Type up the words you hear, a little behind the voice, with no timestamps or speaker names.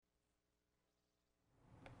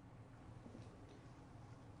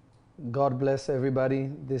God bless everybody.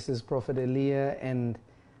 This is Prophet Elia, and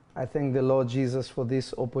I thank the Lord Jesus for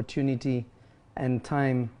this opportunity and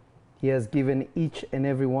time He has given each and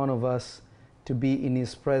every one of us to be in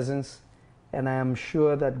His presence. And I am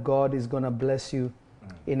sure that God is going to bless you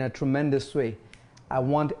in a tremendous way. I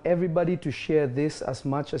want everybody to share this as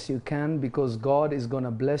much as you can, because God is going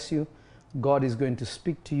to bless you. God is going to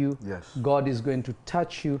speak to you. Yes. God is going to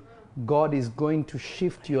touch you. God is going to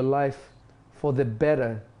shift your life for the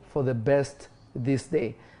better, for the best this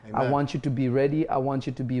day. Amen. I want you to be ready. I want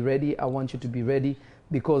you to be ready. I want you to be ready,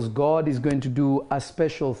 because God is going to do a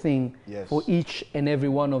special thing for each and every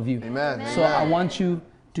one of you. Amen. So I want you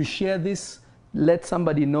to share this. Let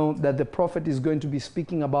somebody know that the prophet is going to be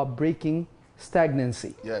speaking about breaking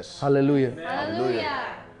stagnancy. Yes. Hallelujah.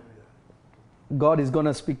 Hallelujah. God is going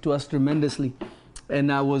to speak to us tremendously.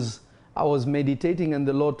 And I was meditating, and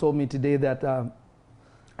the Lord told me today that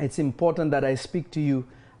it's important that I speak to you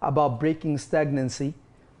about breaking stagnancy,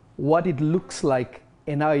 what it looks like,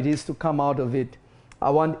 and how it is to come out of it. I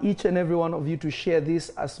want each and every one of you to share this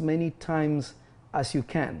as many times as you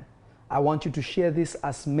can. I want you to share this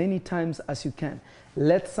as many times as you can.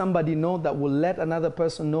 Let somebody know that will let another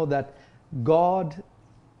person know that God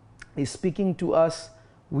is speaking to us.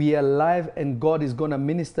 We are live, and God is going to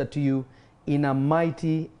minister to you in a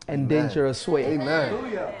mighty and dangerous way.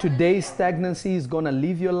 Amen. Today's stagnancy is going to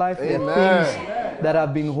leave your life. Amen. There are things that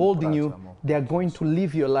have been holding you. They are going to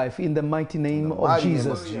leave your life in the mighty name of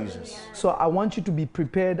Jesus. So I want you to be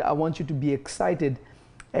prepared. I want you to be excited.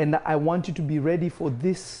 And I want you to be ready for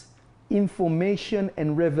this information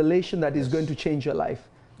and revelation that is going to change your life.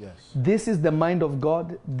 Yes. This is the mind of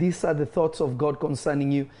God. These are the thoughts of God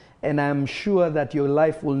concerning you. And I am sure that your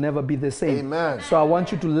life will never be the same. Amen. So I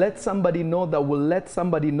want you to let somebody know that will let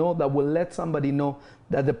somebody know that will let somebody know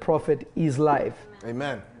that the prophet is live.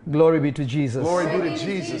 Amen. Glory be to Jesus. Glory be to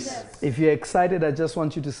Jesus. If you're excited, I just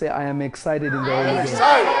want you to say, I am excited in the Holy Ghost.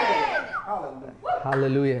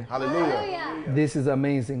 Hallelujah. Hallelujah. This is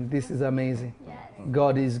amazing. This is amazing.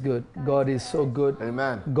 God is good. God is so good.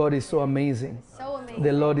 Amen. God is so amazing. So amazing.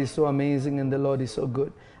 The Lord is so amazing, and the Lord is so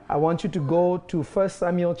good. I want you to go to 1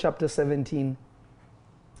 Samuel chapter 17.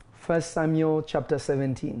 1 Samuel chapter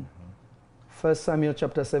 17. 1 Samuel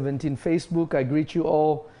chapter 17. Facebook, I greet you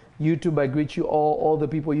all. YouTube, I greet you all. All the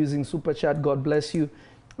people using Super Chat, God bless you.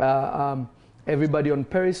 Everybody on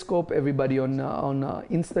Periscope, everybody on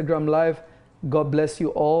Instagram Live, God bless you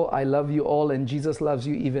all. I love you all, and Jesus loves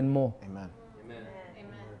you even more. Amen.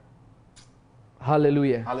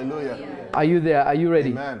 Hallelujah. Hallelujah. Are you there? Are you ready?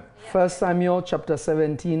 Amen. 1 Samuel chapter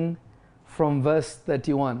 17 from verse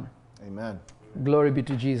 31. Amen. Glory be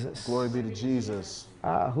to Jesus. Glory be to Jesus.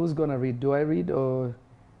 Who's going to read? Do I read or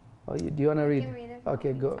you? Do you want to read? can read it.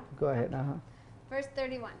 Okay, go ahead. Verse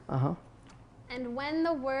 31. Uh-huh. And when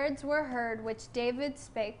the words were heard which David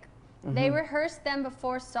spake, they rehearsed them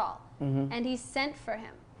before Saul, and he sent for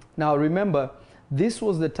him. Now remember, this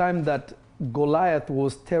was the time that Goliath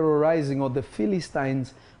was terrorizing, or the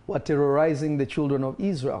Philistines were terrorizing the children of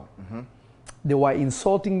Israel. They were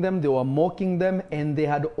insulting them, they were mocking them, and they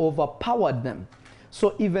had overpowered them.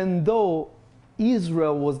 So even though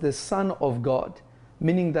Israel was the son of God,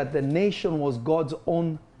 meaning that the nation was God's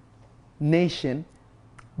own nation,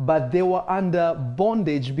 but they were under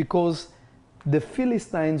bondage because the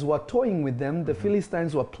Philistines were toying with them, the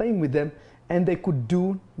Philistines were playing with them, and they could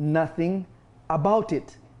do nothing about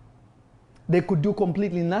it. They could do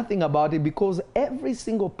completely nothing about it because every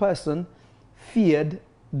single person feared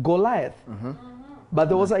Goliath. But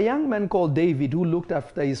there was a young man called David who looked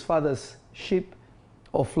after his father's sheep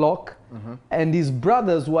or flock, and his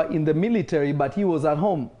brothers were in the military, but he was at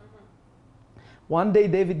home. One day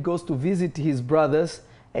David goes to visit his brothers,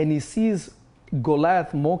 and he sees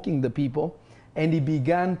Goliath mocking the people, and he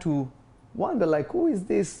began to wonder, like, who is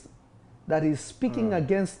this that is speaking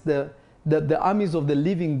against the armies of the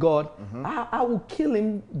living God? I will kill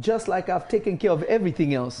him just like I've taken care of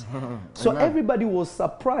everything else. So everybody was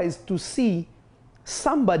surprised to see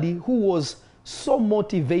somebody who was so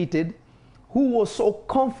motivated, who was so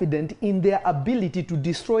confident in their ability to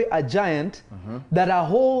destroy a giant that a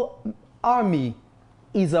whole army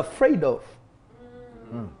is afraid of.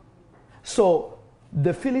 So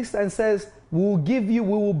the Philistine says, we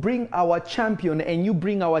will bring our champion, and you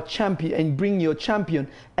bring our champion, and bring your champion,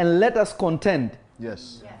 and let us contend.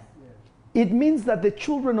 Yes. It means that the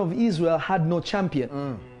children of Israel had no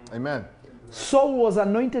champion. Amen. Saul was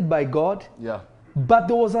anointed by God, but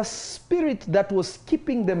there was a spirit that was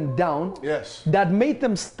keeping them down, that made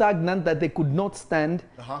them stagnant, that they could not stand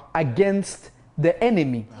against the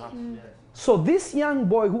enemy. So this young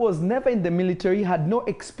boy who was never in the military, had no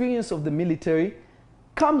experience of the military,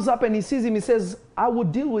 comes up and he sees him, he says, I will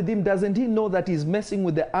deal with him. Doesn't he know that he's messing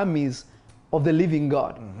with the armies of the living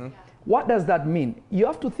God? What does that mean? You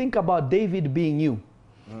have to think about David being you.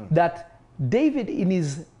 That David in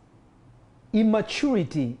his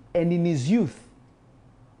immaturity and in his youth,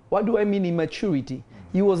 what do I mean immaturity?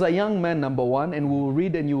 He was a young man, number one, and we will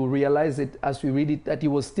read and you will realize it as we read it, that he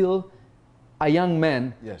was still a young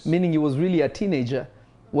man, Yes. meaning he was really a teenager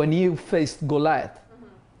when he faced Goliath.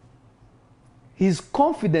 His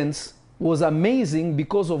confidence was amazing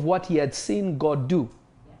because of what he had seen God do,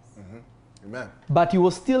 Amen. but he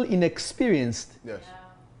was still inexperienced. Yes.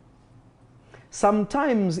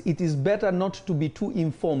 Sometimes it is better not to be too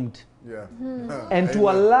informed Yeah. and to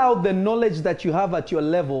Amen. allow the knowledge that you have at your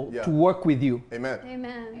level Yeah. to work with you. Amen.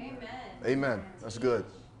 Amen. Amen. That's good.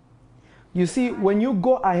 You see, when you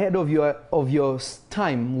go ahead of your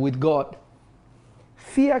time with God,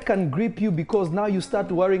 fear can grip you because now you start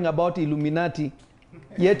worrying about Illuminati,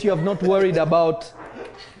 yet you have not worried about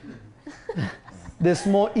the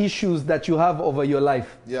small issues that you have over your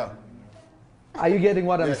life. Yeah. Are you getting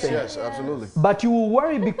what I'm Yes, saying? yes, absolutely. But you will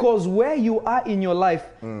worry because where you are in your life,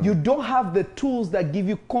 you don't have the tools that give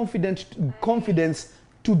you confidence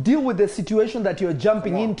to deal with the situation that you're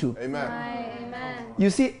jumping into. Amen. Right. Amen. You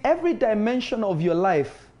see, every dimension of your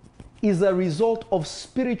life is a result of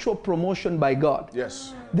spiritual promotion by God.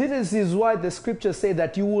 Yes. This is why the scriptures say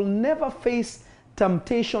that you will never face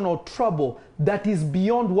temptation or trouble that is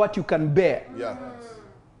beyond what you can bear. Yeah.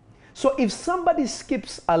 So if somebody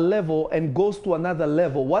skips a level and goes to another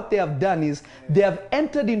level, what they have done is they have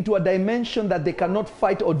entered into a dimension that they cannot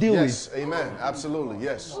fight or deal Yes. Amen. Absolutely.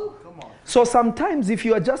 Yes. with. So sometimes if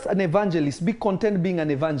you are just an evangelist, be content being an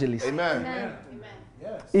evangelist. Amen. Amen.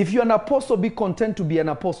 If you're an apostle, be content to be an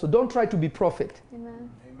apostle. Don't try to be prophet. Amen.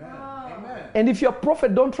 And if you're a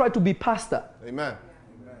prophet, don't try to be pastor. Amen.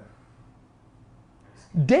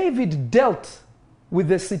 David dealt with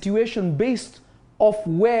the situation based off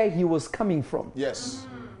where he was coming from. Yes.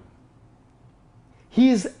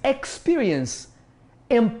 His experience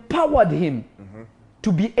empowered him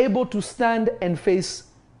to be able to stand and face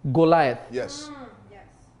Goliath. Yes.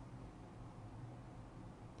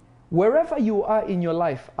 Wherever you are in your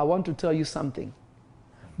life, I want to tell you something.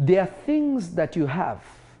 There are things that you have.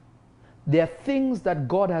 There are things that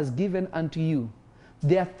God has given unto you.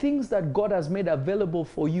 There are things that God has made available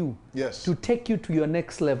for you Yes. to take you to your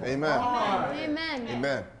next level. Amen. Amen.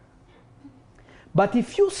 Amen. But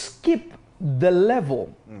if you skip the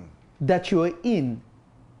level that you're in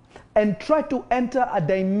and try to enter a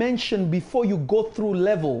dimension before you go through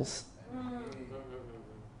levels,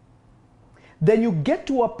 then you get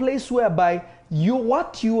to a place whereby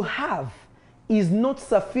what you have is not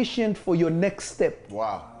sufficient for your next step.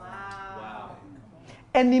 Wow.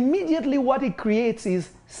 And immediately what it creates is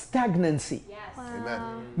stagnancy.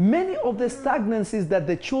 Amen. Many of the stagnancies that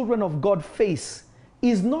the children of God face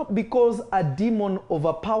is not because a demon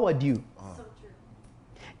overpowered you.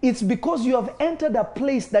 It's because you have entered a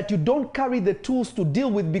place that you don't carry the tools to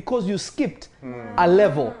deal with because you skipped a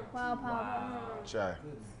level. Wow, powerful. Chai.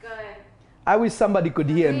 I wish somebody could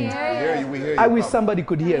hear me. We hear you. We hear you. I wish Papa. somebody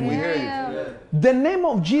could hear We me. hear you. The name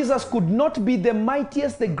of Jesus could not be the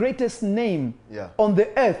mightiest, the greatest name Yeah. on the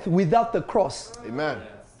earth without the cross. Amen.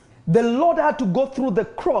 The Lord had to go through the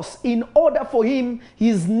cross in order for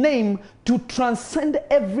his name to transcend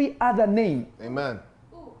every other name. Amen.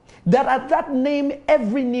 That at that name,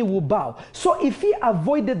 every knee will bow. So if he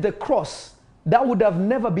avoided the cross, that would have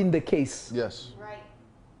never been the case. Yes.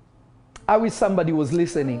 I wish somebody was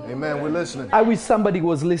listening. Amen. We're listening. I wish somebody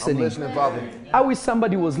was I'm listening. listening, Papa. I wish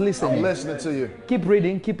somebody was I'm listening. listening to you. Keep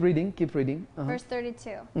reading, keep reading, keep reading. Verse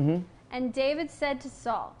 32. And David said to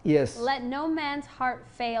Saul, Yes. Let no man's heart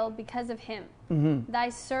fail because of him. Thy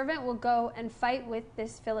servant will go and fight with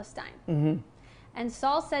this Philistine. And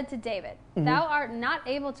Saul said to David, Thou art not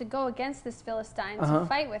able to go against this Philistine to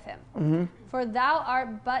fight with him, for thou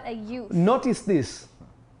art but a youth. Notice this.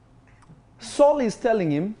 Saul is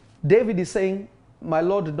telling him, David is saying, my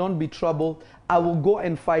Lord, don't be troubled. I will go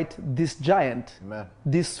and fight this giant, Amen.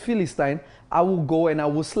 this Philistine. I will go and I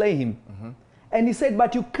will slay him. And he said,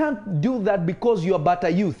 but you can't do that because you are but a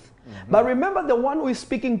youth. But remember, the one who is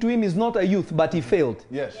speaking to him is not a youth, but he failed.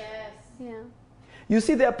 Yes. Yeah. You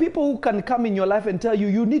see, there are people who can come in your life and tell you,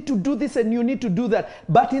 you need to do this and you need to do that.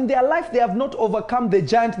 But in their life, they have not overcome the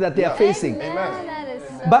giant that they are facing. Amen. That is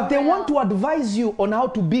so But they real. want to advise you on how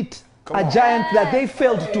to beat Come a on. giant that they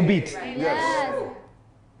failed to beat. Yes.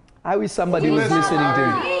 I wish somebody was listening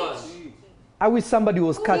to you. I wish somebody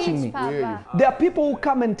was catching Teach, me. Papa. There are people who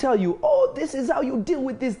come and tell you, oh, this is how you deal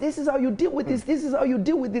with this. This is how you deal with this. This is how you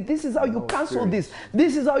deal with it. This is how you cancel this.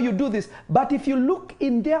 This is how you do this. But if you look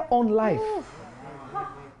in their own life,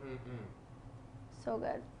 So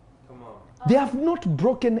good. they have not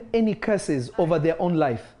broken any curses over their own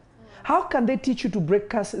life. How can they teach you to break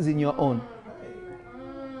curses in your own?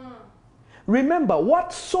 Remember,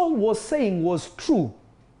 what Saul was saying was true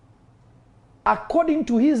according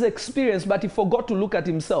to his experience, but he forgot to look at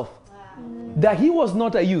himself. That he was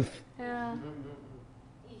not a youth. Yeah.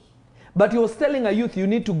 But he was telling a youth, you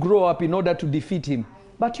need to grow up in order to defeat him.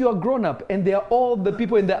 But you are grown up, and they are all the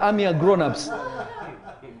people in the army are grown ups.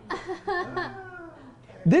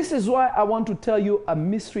 This is why I want to tell you a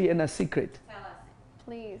mystery and a secret.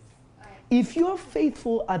 Please. If you are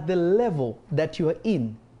faithful at the level that you are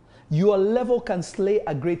in, your level can slay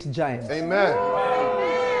a great giant. Amen.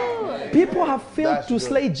 People have failed That's to good.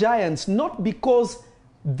 slay giants not because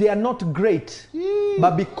they are not great,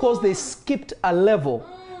 but because they skipped a level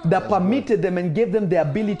that permitted them and gave them the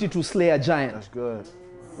ability to slay a giant. That's good.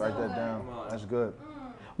 Write that down. That's good.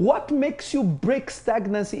 What makes you break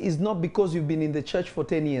stagnancy is not because you've been in the church for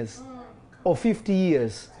 10 years or 50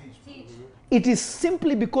 years. It is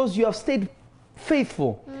simply because you have stayed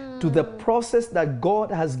faithful to the process that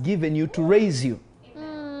God has given you to raise you.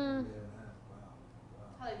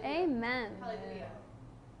 Amen.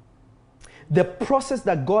 The process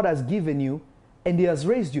that God has given you and He has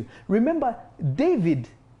raised you. Remember, David,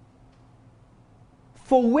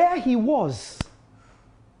 for where he was,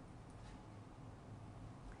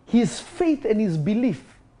 his faith and his belief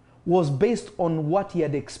was based on what he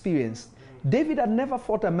had experienced. David had never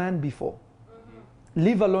fought a man before,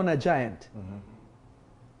 leave alone a giant.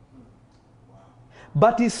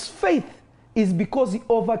 But his faith is because he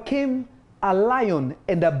overcame a lion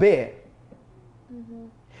and a bear,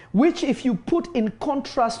 which if you put in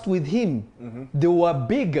contrast with him, they were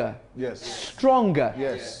bigger, Yes. stronger.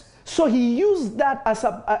 Yes. So he used that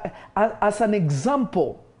as an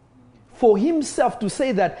example for himself to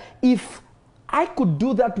say that if I could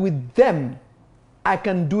do that with them, I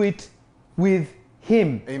can do it with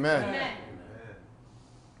him. Amen.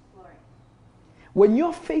 When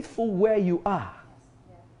you're faithful where you are,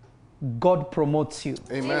 God promotes you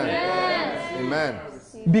Amen. Amen.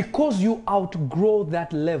 because you outgrow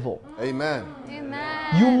that level. Amen.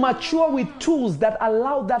 Amen. You mature with tools that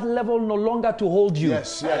allow that level no longer to hold you.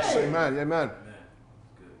 Yes. Yes. Amen. Amen.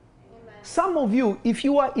 Some of you, if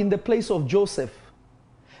you are in the place of Joseph,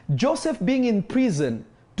 Joseph being in prison,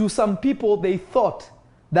 to some people they thought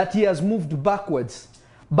that he has moved backwards.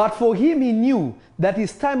 But for him, he knew that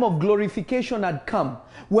his time of glorification had come.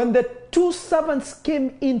 When the two servants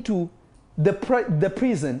came into the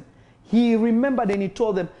prison, he remembered and he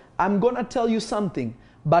told them, I'm going to tell you something,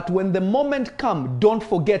 but when the moment comes, don't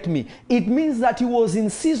forget me. It means that he was in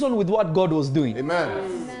season with what God was doing.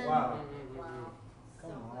 Amen.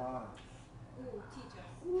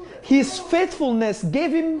 His faithfulness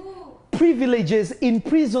gave him privileges in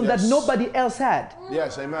prison that Yes. nobody else had.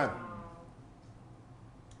 Yes. Amen.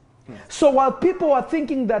 So while people are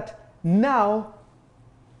thinking that now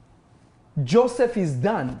Joseph is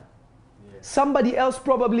done, somebody else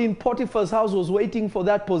probably in Potiphar's house was waiting for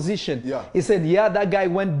that position. Yeah. He said, yeah, that guy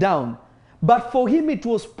went down. But for him, it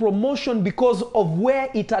was promotion because of where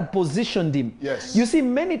it had positioned him. Yes. You see,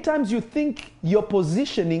 many times you think your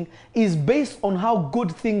positioning is based on how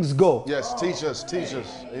good things go. Yes. Teach us. Teach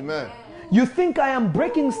us. Amen. You think I am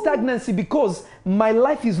breaking stagnancy because my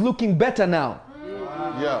life is looking better now.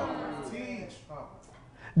 Yeah.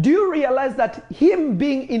 Do you realize that him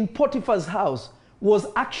being in Potiphar's house was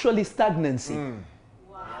actually stagnancy?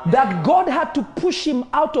 That God had to push him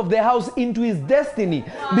out of the house into his destiny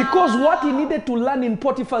because what he needed to learn in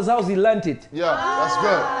Potiphar's house, he learned it. Yeah. That's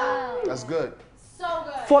good. That's good.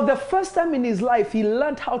 For the first time in his life, he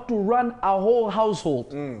learned how to run a whole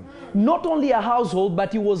household. Not only a household,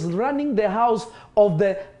 but he was running the house of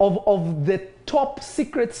the top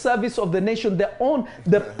secret service of the nation,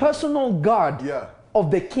 the personal guard Yeah. of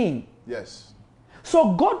the king. Yes.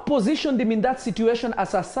 So God positioned him in that situation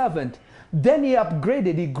as a servant. Then he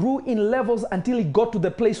upgraded, he grew in levels until he got to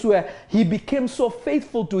the place where he became so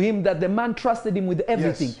faithful to him that the man trusted him with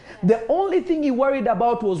everything. Yes. The only thing he worried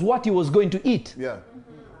about was what he was going to eat. Yeah.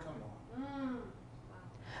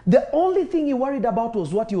 The only thing he worried about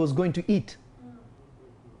was what he was going to eat.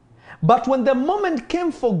 But when the moment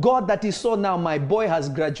came for God that he saw, now my boy has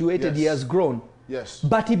graduated, he Yes. has grown. Yes.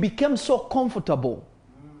 But he became so comfortable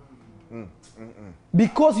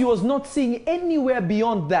because he was not seeing anywhere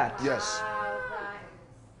beyond that. Yes.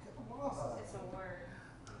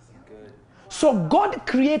 So God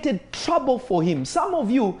created trouble for him. Some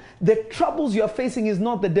of you, the troubles you are facing is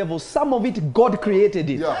not the devil. Some of it, God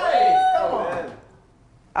created it. Yeah.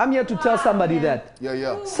 I'm here to tell somebody that. Yeah,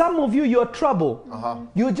 yeah. Some of you, your trouble,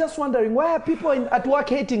 you're just wondering, why are people at work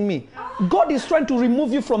hating me? God is trying to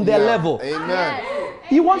remove you from their Yeah. level. Amen.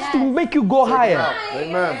 He wants to make you go higher.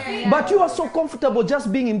 Amen. But you are so comfortable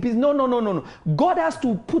just being in peace. No, no, no, no, no. God has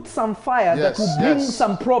to put some fire that Yes, will bring yes.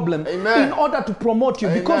 some problem Amen. in order to promote you.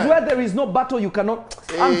 Because Amen. where there is no battle, you cannot.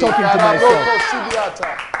 I'm talking to myself.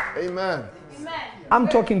 Amen. I'm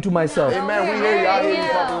talking to myself. Amen. We hear you. I hear you,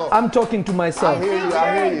 Father Lord. I'm talking to myself. I hear you.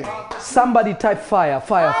 I hear you. Somebody type fire,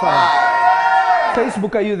 fire, fire.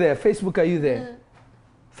 Facebook, are you there? Facebook, are you there?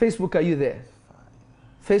 Facebook, are you there?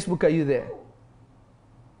 Facebook, are you there?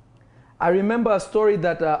 I remember a story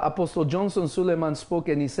that Apostle Johnson Suleiman spoke,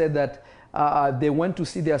 and he said that they went to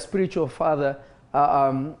see their spiritual father,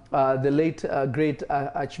 the late great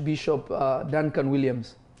Archbishop Duncan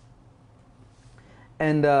Williams.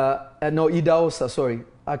 And no, Idahosa, sorry,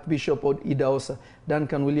 Archbishop Idahosa.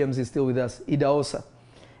 Duncan Williams is still with us, Idahosa.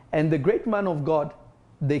 And the great man of God,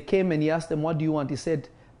 they came and he asked them, what do you want? He said,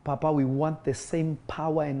 Papa, we want the same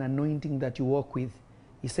power and anointing that you walk with.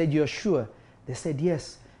 He said, you're sure? They said,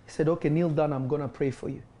 yes. He said, okay, kneel down, I'm going to pray for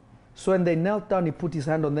you. So when they knelt down, he put his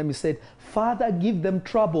hand on them. He said, Father, give them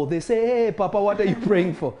trouble. They say, hey, Papa, what are you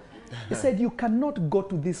praying for? He said, you cannot go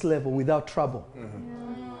to this level without trouble.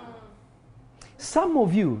 Some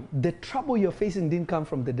of you, the trouble you're facing didn't come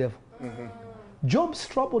from the devil. Job's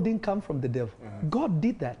trouble didn't come from the devil. God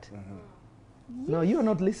did that. No, you're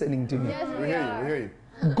not listening to me. Yes, We hear you. We hear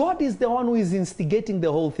you. God is the one who is instigating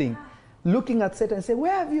the whole thing. Looking at Satan and say,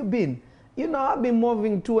 where have you been? You know, I've been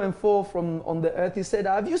moving to and fro from on the earth. He said,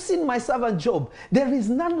 have you seen my servant Job? There is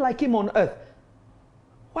none like him on earth.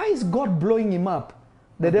 Why is God blowing him up?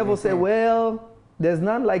 The devil said, well, there's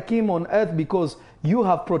none like him on earth because you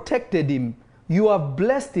have protected him. You have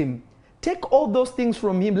blessed him. Take all those things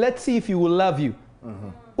from him. Let's see if he will love you.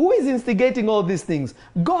 Who is instigating all these things?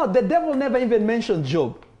 God. The devil never even mentioned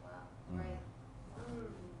Job.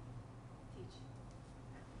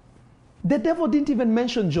 The devil didn't even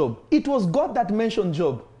mention Job. It was God that mentioned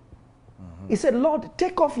Job. He said, Lord,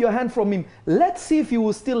 take off your hand from him. Let's see if he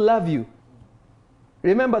will still love you.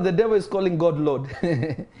 Remember, the devil is calling God Lord.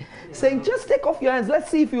 Saying, just take off your hands.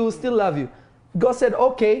 Let's see if he will still love you. God said,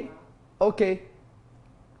 okay, okay.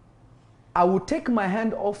 I will take my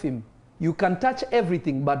hand off him. You can touch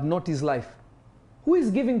everything, but not his life. Who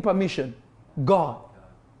is giving permission? God.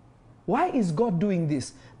 Why is God doing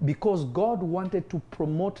this? Because God wanted to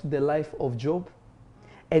promote the life of Job,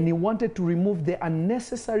 and he wanted to remove the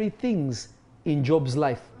unnecessary things in Job's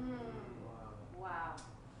life. Wow.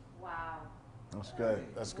 Wow. That's good.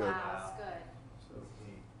 That's good. Wow. That's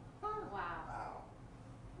good. Wow.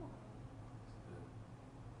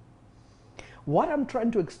 What I'm trying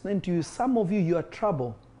to explain to you, some of you, your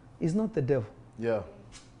trouble is not the devil. Yeah.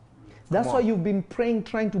 That's Come why on. you've been praying,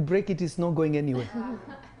 trying to break it. It's not going anywhere.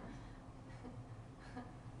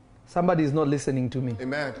 Somebody is not listening to me.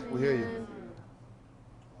 Amen. We hear you.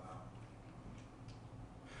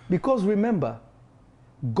 Because remember,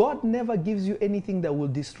 God never gives you anything that will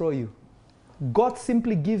destroy you. God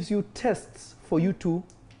simply gives you tests for you to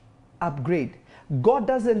upgrade. God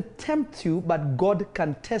doesn't tempt you, but God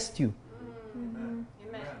can test you.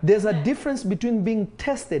 There's a difference between being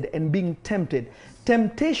tested and being tempted.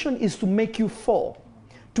 Temptation is to make you fall.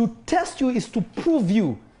 To test you is to prove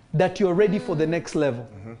you that you're ready for the next level.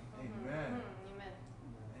 Amen.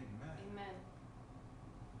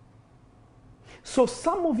 So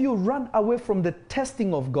some of you run away from the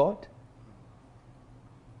testing of God.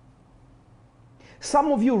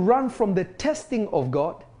 Some of you run from the testing of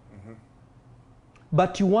God.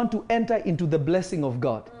 But you want to enter into the blessing of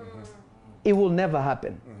God. It will never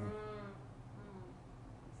happen.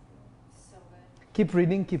 So good. Keep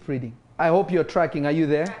reading, keep reading. I hope you're tracking. Are you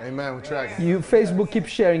there? Amen. We're tracking. You Facebook, keep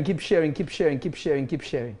sharing, keep sharing, keep sharing, keep sharing, keep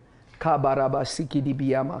sharing. Kabaraba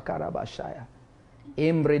sikidibiyama karabashaya.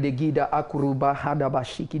 Embre de gida akuruba hadaba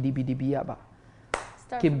shikidibidibiyaba.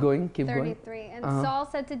 Start Keep from going, keep going. 33. And Saul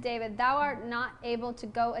said to David, thou art not able to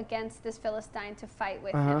go against this Philistine to fight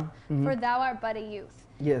with him, for thou art but a youth,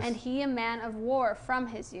 Yes. and he a man of war from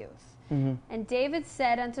his youth. And David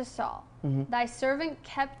said unto Saul, thy servant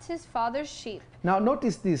kept his father's sheep. Now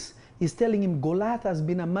notice this. He's telling him Goliath has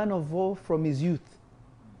been a man of war from his youth.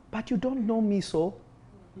 But you don't know me, Saul.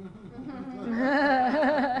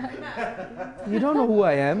 You don't know who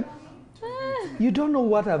I am. You don't know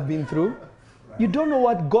what I've been through. You don't know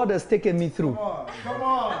what God has taken me through. Come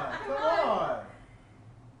on.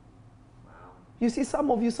 You see, some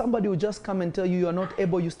of you, somebody will just come and tell you are not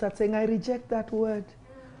able. You start saying, I reject that word.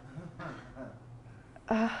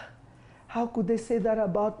 How could they say that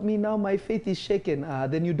about me? Now my faith is shaken.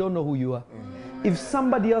 Then you don't know who you are. If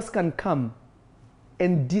somebody else can come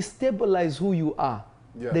and destabilize who you are,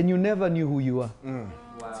 then you never knew who you are. Wow.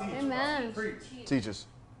 Amen. Teach us.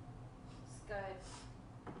 It's good.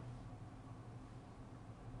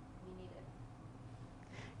 We need it.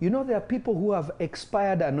 You know, there are people who have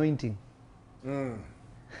expired anointing. What's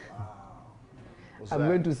I'm that?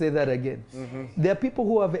 going to say that again. There are people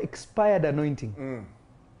who have expired anointing.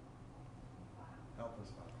 Help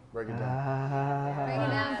us, Father. Break it down. Bring it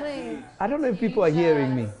down, please. I don't know if people are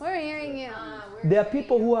hearing me. We're hearing you. There are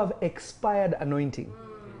people who have expired anointing.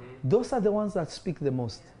 Those are the ones that speak the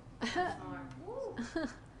most.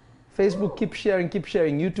 Facebook, keep sharing, keep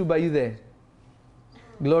sharing. YouTube, are you there?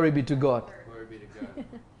 Glory be to God. Glory be to God.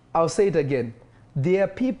 I'll say it again. There are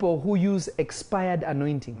people who use expired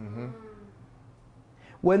anointing.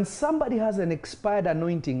 When somebody has an expired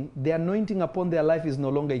anointing, the anointing upon their life is no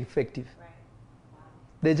longer effective. Right. Wow.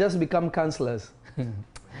 They just become counselors.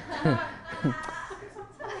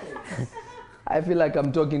 I feel like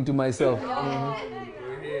I'm talking to myself.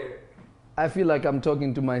 We're here. I feel like I'm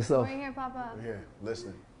talking to myself. We're here, Papa. We're here.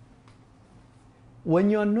 Listening. When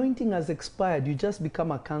your anointing has expired, you just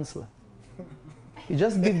become a counselor. You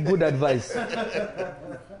just give good advice.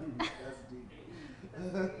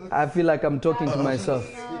 I feel like I'm talking to myself.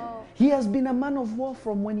 No. He has been a man of war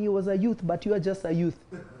from when he was a youth, but you are just a youth.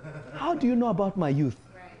 How do you know about my youth?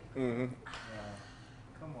 Right.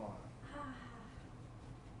 Come on.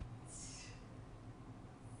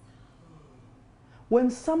 When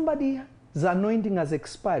somebody's anointing has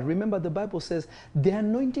expired, remember the Bible says, the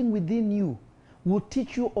anointing within you will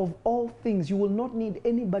teach you of all things. You will not need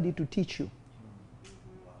anybody to teach you.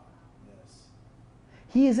 Yes.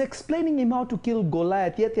 He is explaining him how to kill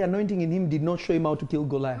Goliath, yet the anointing in him did not show him how to kill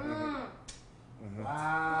Goliath.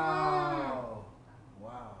 Wow.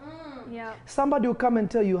 Wow. Yep. Somebody will come and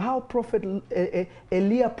tell you how Prophet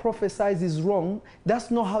Elijah prophesies is wrong. That's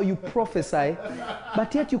not how you prophesy.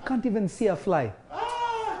 But yet you can't even see a fly.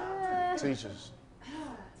 Teach us.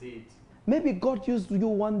 Teach. Maybe God used you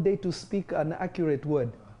one day to speak an accurate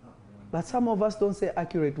word. But some of us don't say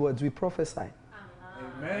accurate words. We prophesy.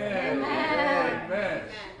 Amen. Amen.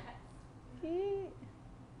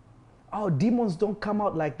 Oh, demons don't come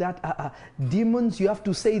out like that. Demons, you have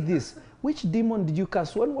to say this. Which demon did you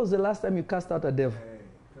cast? When was the last time you cast out a devil?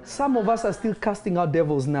 Some of us are still casting out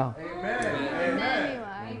devils now. Amen. Amen. You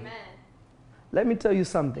are. Amen. Let me tell you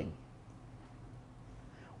something.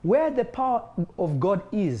 Where the power of God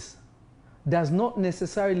is, does not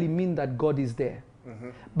necessarily mean that God is there.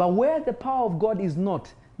 But where the power of God is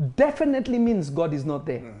not, definitely means God is not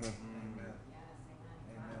there. Yes. Amen.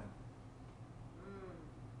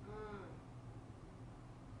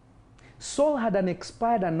 Saul had an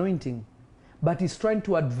expired anointing, but he's trying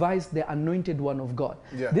to advise the anointed one of God.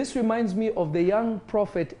 Yeah. This reminds me of the young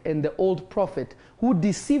prophet and the old prophet who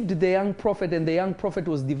deceived the young prophet, and the young prophet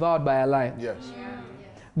was devoured by a lion. Yes.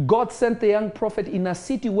 God sent the young prophet in a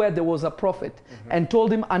city where there was a prophet and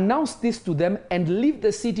told him, announce this to them and leave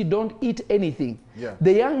the city, don't eat anything. Yeah.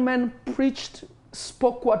 The young man preached,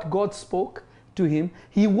 spoke what God spoke to him.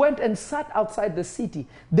 He went and sat outside the city.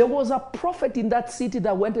 There was a prophet in that city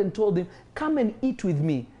that went and told him, come and eat with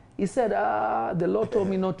me. He said, the Lord told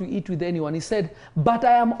me not to eat with anyone. He said, but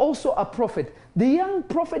I am also a prophet. The young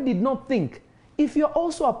prophet did not think, if you're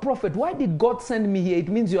also a prophet, why did God send me here? It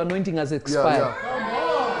means your anointing has expired. Yeah.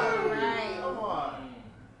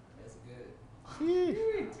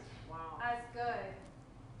 That's good.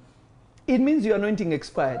 It means your anointing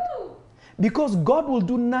expired. Because God will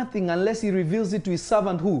do nothing unless he reveals it to his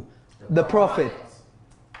servant who? The prophet.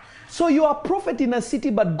 So you are a prophet in a city,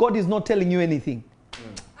 but God is not telling you anything.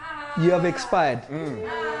 You have expired.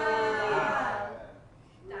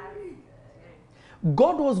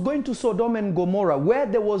 God was going to Sodom and Gomorrah where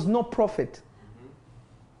there was no prophet.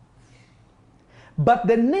 But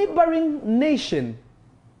the neighboring nation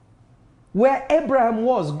where Abraham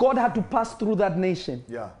was, God had to pass through that nation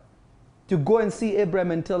Yeah. to go and see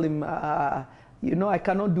Abraham and tell him, you know, I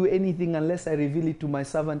cannot do anything unless I reveal it to my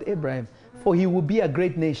servant Abraham, for he will be a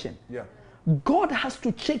great nation. Yeah. God has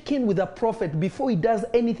to check in with a prophet before he does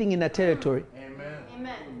anything in a territory. Amen.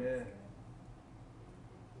 Amen. Amen.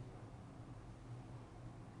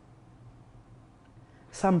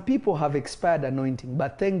 Some people have expired anointing,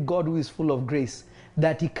 but thank God who is full of grace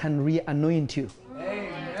that he can re-anoint you.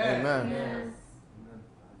 Amen.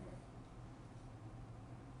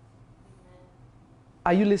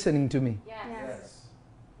 Are you listening to me? Yes. Yes.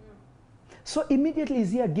 So immediately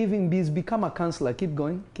he's here giving, he's become a counselor. Keep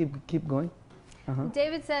going, keep going.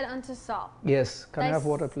 David said unto Saul, Yes, can I Thy have s-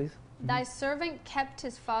 water, please? Thy servant kept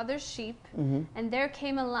his father's sheep, and there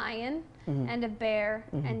came a lion and a bear,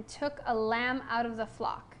 and took a lamb out of the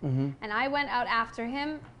flock. And I went out after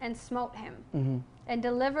him, and smote him, and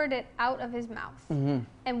delivered it out of his mouth.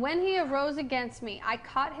 And when he arose against me, I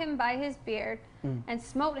caught him by his beard, and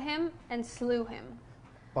smote him, and slew him.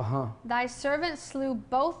 Thy servant slew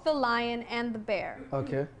both the lion and the bear.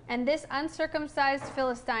 Okay, And this uncircumcised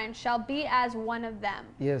Philistine shall be as one of them,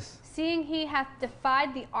 yes. seeing he hath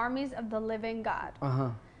defied the armies of the living God.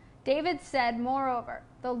 David said, moreover,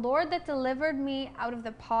 the Lord that delivered me out of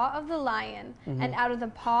the paw of the lion and out of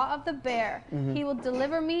the paw of the bear, he will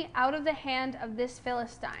deliver me out of the hand of this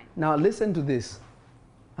Philistine. Now listen to this.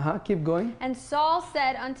 Keep going. And Saul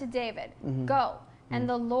said unto David, Go, and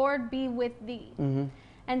the Lord be with thee.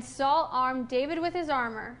 And Saul armed David with his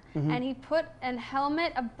armor, and he put an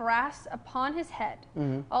helmet of brass upon his head.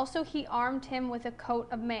 Also he armed him with a coat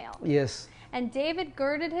of mail. Yes, And David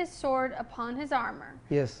girded his sword upon his armor,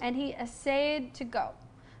 yes. and he essayed to go,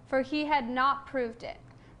 for he had not proved it.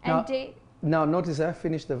 Now- And, Now notice I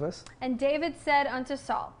finished the verse. and David said unto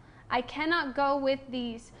Saul, I cannot go with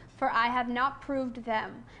these, for I have not proved them.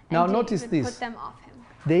 And Now David notice this. put them off him.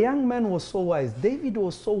 The young man was so wise. David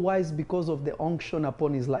was so wise because of the unction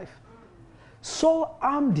upon his life. Saul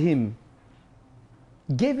armed him,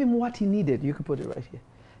 gave him what he needed. You can put it right here.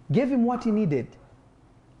 Gave him what he needed.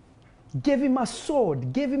 Gave him a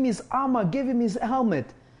sword, gave him his armor, gave him his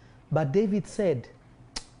helmet. But David said,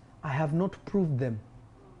 I have not proved them.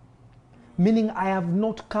 Meaning I have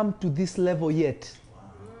not come to this level yet.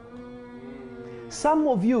 Some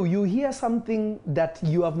of you, you hear something that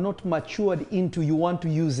you have not matured into, you want to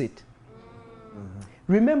use it.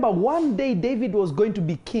 Remember, one day David was going to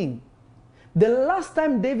be king. The last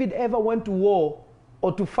time David ever went to war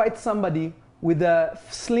or to fight somebody with a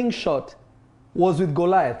slingshot was with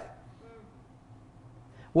Goliath.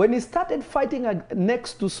 When he started fighting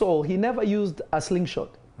next to Saul, he never used a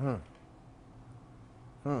slingshot.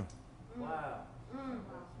 Wow.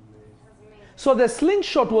 So the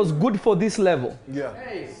slingshot was good for this level. Yeah.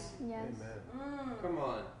 Hey. Yes. Come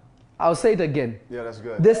on. I'll say it again. Yeah, that's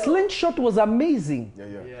good. The slingshot was amazing, Yeah,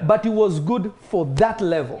 yeah. Yeah. but it was good for that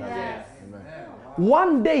level. Yes. Amen.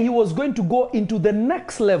 One day he was going to go into the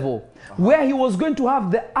next level where he was going to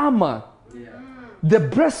have the armor, Yeah. the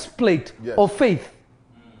breastplate Yes. of faith.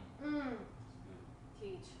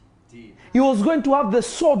 Teach. Deep. He was going to have the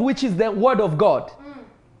sword, which is the word of God.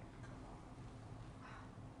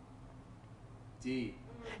 Deep.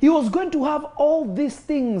 He was going to have all these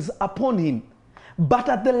things upon him. But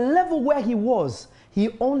at the level where he was, he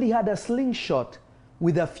only had a slingshot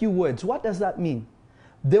with a few words. What does that mean?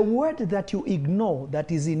 The word that you ignore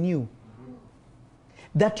that is in you,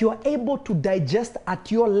 that you're able to digest at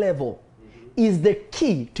your level, is the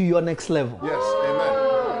key to your next level. Yes,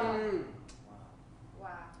 amen. Wow.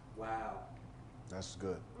 Wow. That's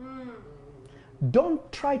good.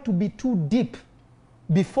 Don't try to be too deep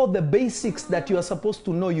before the basics that you are supposed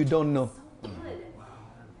to know you don't know.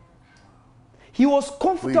 He was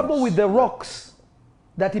comfortable Please. with the rocks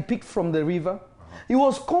that he picked from the river. He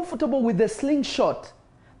was comfortable with the slingshot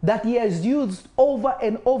that he has used over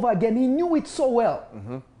and over again. He knew it so well.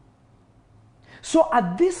 So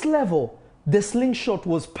at this level, the slingshot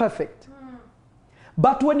was perfect.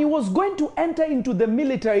 But when he was going to enter into the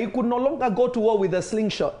military, he could no longer go to war with a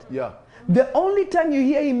slingshot. Yeah. The only time you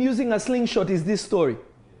hear him using a slingshot is this story.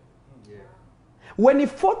 When he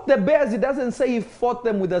fought the bears, he doesn't say he fought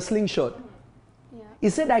them with a slingshot. Yeah. He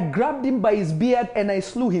said, I grabbed him by his beard and I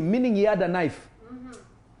slew him, meaning he had a knife.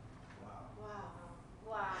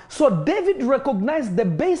 Wow. So David recognized the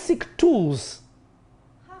basic tools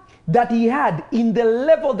that he had in the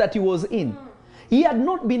level that he was in. He had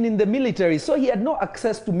not been in the military, so he had no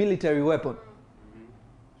access to military weapon.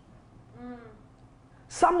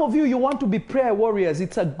 Some of you, you want to be prayer warriors.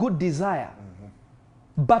 It's a good desire.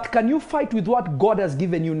 But can you fight with what God has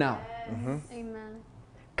given you now? Amen.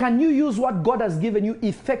 Can you use what God has given you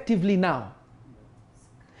effectively now?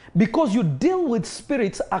 Because you deal with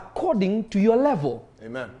spirits according to your level.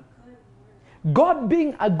 Amen. God,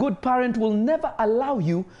 being a good parent, will never allow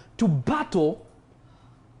you to battle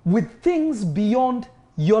with things beyond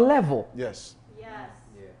your level. Yes. Yes.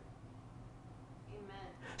 Yeah. Amen.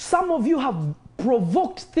 Some of you have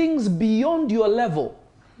provoked things beyond your level.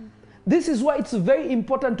 This is why it's very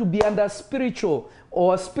important to be under spiritual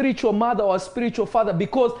or a spiritual mother or a spiritual father,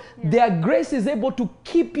 because their grace is able to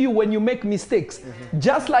keep you when you make mistakes.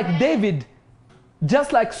 Just like David,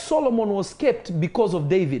 just like Solomon was kept because of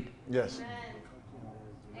David. Yes.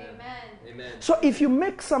 Amen. Amen. So if you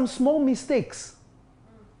make some small mistakes,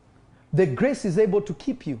 the grace is able to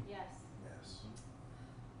keep you. Yes. Yes.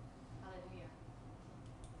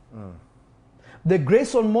 Hallelujah. The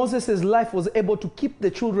grace on Moses' life was able to keep the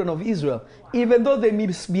children of Israel, even though they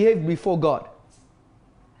misbehaved before God.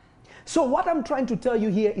 So what I'm trying to tell you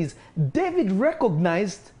here is David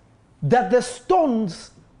recognized that the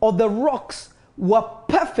stones or the rocks were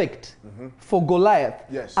perfect for Goliath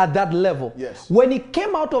Yes. at that level. Yes. When he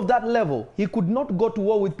came out of that level, he could not go to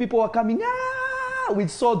war with people who are coming with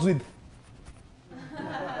swords with.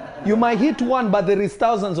 You might hit one, but there is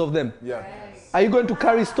thousands of them. Yeah. Are you going to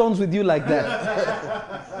carry stones with you like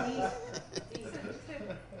that?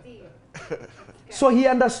 So he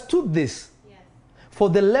understood this. Yes. For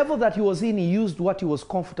the level that he was in, he used what he was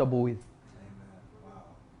comfortable with.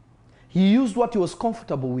 He used what he was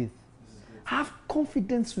comfortable with. Have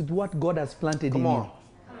confidence with what God has planted Come in on. you.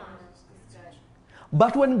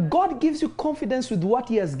 But when God gives you confidence with what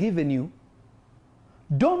he has given you,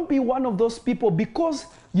 don't be one of those people because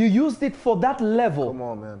you used it for that level. Come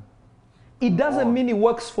on, man. It doesn't mean it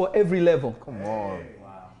works for every level. Come on.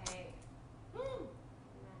 Hey.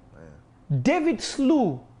 David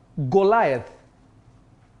slew Goliath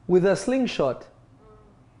with a slingshot.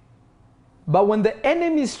 But when the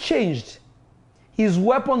enemies changed, his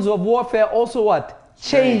weapons of warfare also what?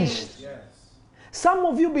 Changed. Yes. Some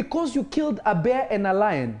of you, because you killed a bear and a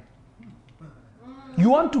lion, you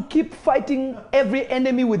want to keep fighting every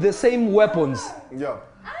enemy with the same weapons. Yeah.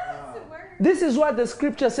 That's the word. This is what the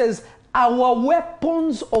scripture says, our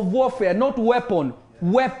weapons of warfare, not weapon,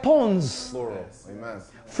 weapons. Plural. Amen.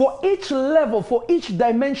 For each level, for each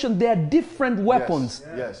dimension, there are different weapons.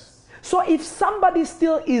 Yes. Yes. So if somebody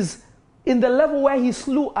still is in the level where he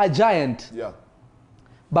slew a giant, Yeah.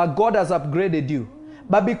 but God has upgraded you,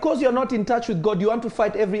 but because you're not in touch with God, you want to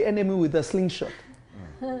fight every enemy with a slingshot.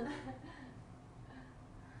 Right.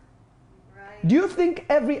 Do you think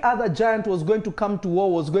every other giant was going to come to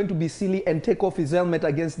war, was going to be silly and take off his helmet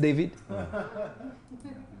against David?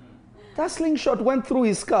 That slingshot went through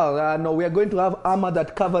his skull. No, we are going to have armor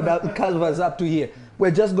that covers up to here.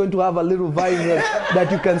 We're just going to have a little visor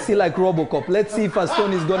that you can see like Robocop. Let's see if a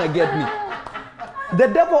stone is going to get me. The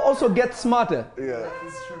devil also gets smarter. Yeah.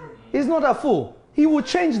 He's not a fool. He will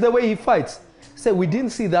change the way he fights. Say, we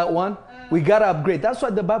didn't see that one. We got to upgrade. That's why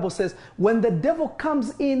the Bible says, when the devil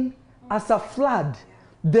comes in as a flood,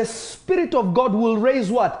 the Spirit of God will raise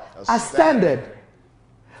what? A standard.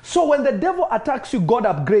 So when the devil attacks you, God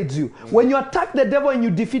upgrades you. When you attack the devil and you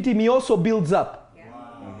defeat him, he also builds up.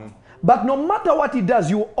 But no matter what he does,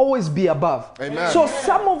 you will always be above. Amen. So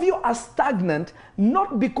some of you are stagnant,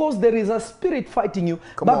 not because there is a spirit fighting you,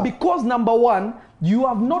 but on. because number one, you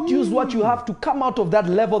have not used what you have to come out of that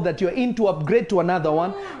level that you're in to upgrade to another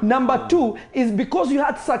one. Number two is because you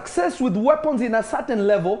had success with weapons in a certain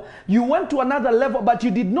level, you went to another level, but you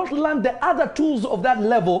did not learn the other tools of that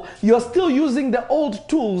level. You're still using the old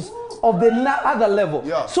tools of the other level.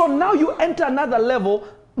 Yeah. So now you enter another level,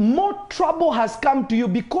 more trouble has come to you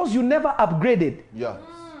because you never upgraded. Yeah.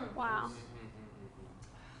 Wow.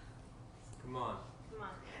 Come on.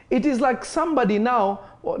 It is like somebody now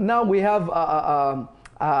we have,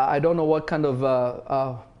 I don't know what kind of,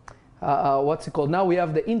 what's it called? Now we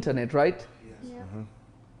have the internet, right? Yeah.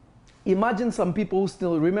 Imagine some people who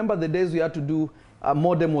still, remember the days we had to do,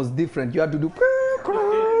 modem was different. You had to do,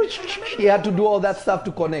 you had to do all that stuff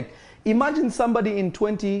to connect. Imagine somebody in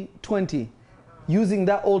 2020 using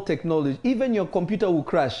that old technology. Even your computer will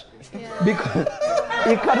crash. Yeah. Because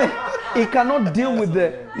it cannot deal with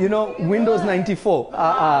the, Windows 94,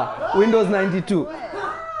 Windows 92.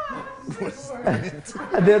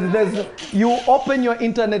 You open your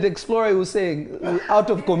Internet Explorer, it will say, out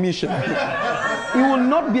of commission. It will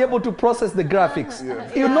not be able to process the graphics.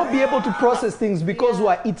 It will not be able to process things because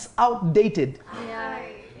why? It's outdated. Yeah.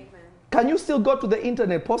 Can you still go to the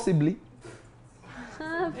internet? Possibly.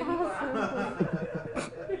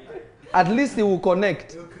 At least it will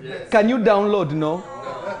connect. Can you download? No.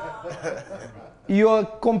 Your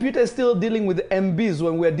computer is still dealing with MBs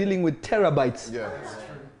when we're dealing with terabytes. Yeah.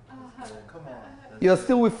 You're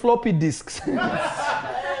still with floppy disks. 4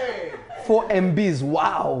 MBs.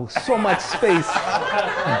 Wow, so much space.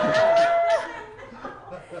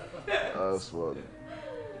 That's funny.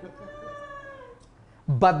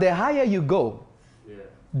 But the higher you go,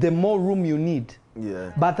 the more room you need.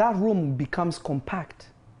 Yeah. But that room becomes compact,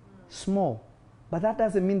 small. But that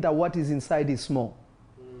doesn't mean that what is inside is small.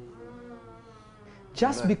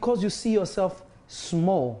 Just because you see yourself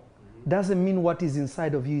small doesn't mean what is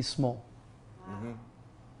inside of you is small.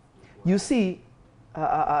 You see,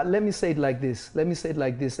 let me say it like this. Let me say it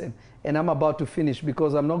like this. And I'm about to finish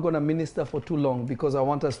because I'm not going to minister for too long because I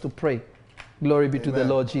want us to pray. Glory be to the Amen.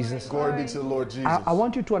 Lord Jesus. Glory be to the Lord Jesus. I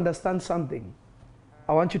want you to understand something.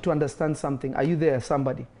 I want you to understand something. Are you there,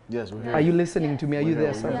 somebody? Yes, we're here. Are you listening to me? Are you there,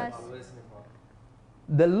 We're somebody? Yes. I'm listening, Paul.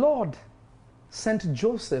 The Lord sent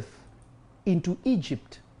Joseph into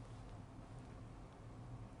Egypt.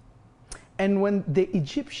 And when the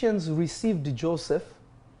Egyptians received Joseph,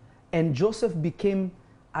 and Joseph became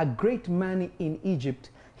a great man in Egypt,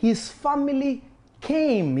 his family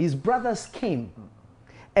came, his brothers came.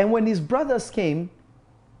 And when his brothers came,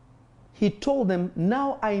 he told them,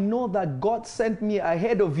 now I know that God sent me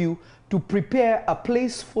ahead of you to prepare a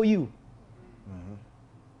place for you.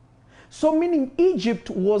 So meaning Egypt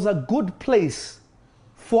was a good place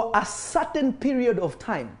for a certain period of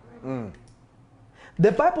time.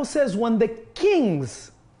 The Bible says when the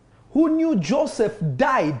kings who knew Joseph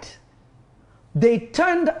died, they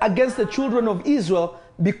turned against the children of Israel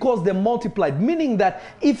because they multiplied. Meaning that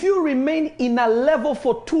if you remain in a level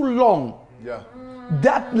for too long, Yeah.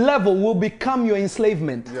 that level will become your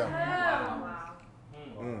enslavement. Yeah.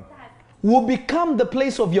 Will become the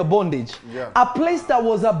place of your bondage. Yeah. A place that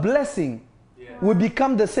was a blessing will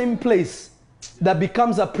become the same place that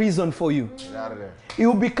becomes a prison for you. Get out of there. It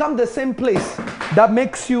will become the same place that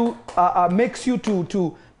makes you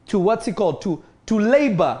to what's it called, to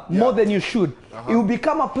labor more than you should. It will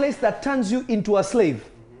become a place that turns you into a slave.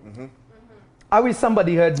 I wish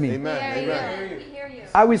somebody heard me. Amen. Amen. We hear you.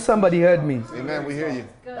 I wish somebody heard me. Amen. We hear you.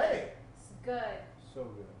 Good. It's good. So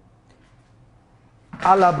good.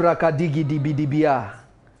 Alabrakadigidibidibiya.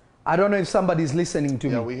 I don't know if somebody's listening to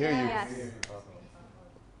Yeah, me. we hear you. Yes.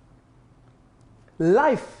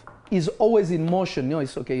 Life is always in motion. No,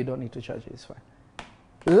 it's okay. You don't need to charge it. It's fine.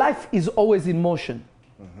 Life is always in motion.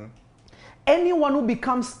 Anyone who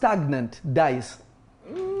becomes stagnant dies.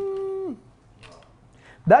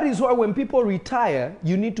 That is why when people retire,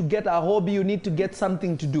 you need to get a hobby, you need to get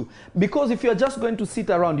something to do. Because if you're just going to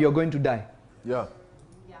sit around, you're going to die. Yeah.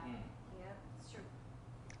 Yeah. Yeah. It's true.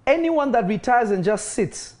 Anyone that retires and just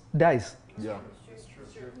sits dies. Yeah.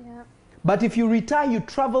 Yeah. But if you retire, you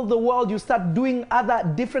travel the world, you start doing other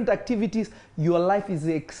different activities, your life is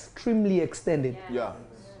extremely extended. Yeah.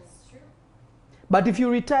 It's true. But if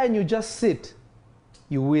you retire and you just sit,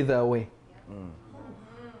 you wither away.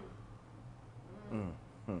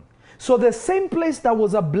 So the same place that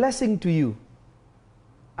was a blessing to you,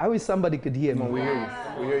 I wish somebody could hear me. We hear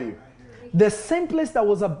you. We hear you. The same place that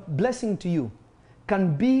was a blessing to you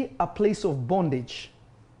can be a place of bondage,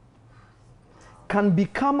 can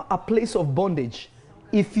become a place of bondage.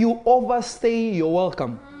 If you overstay your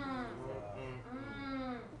welcome.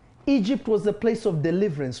 Egypt was a place of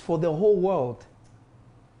deliverance for the whole world.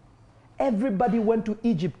 Everybody went to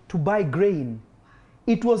Egypt to buy grain.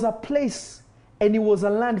 It was a place and it was a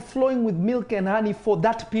land flowing with milk and honey for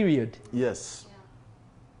that period. Yes.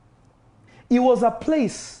 It was a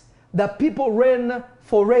place that people ran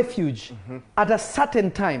for refuge at a certain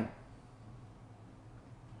time.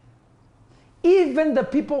 Even the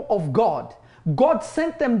people of God, God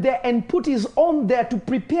sent them there and put his own there to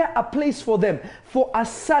prepare a place for them for a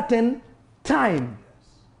certain time.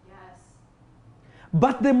 Yes.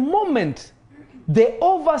 But the moment they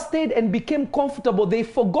overstayed and became comfortable, they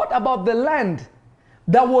forgot about the land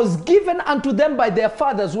that was given unto them by their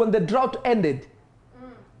fathers when the drought ended.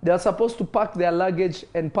 They are supposed to pack their luggage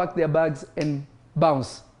and pack their bags and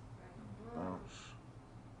bounce.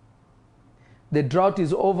 The drought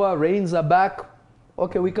is over, rains are back.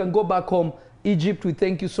 Okay, we can go back home. Egypt, we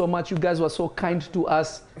thank you so much. You guys were so kind to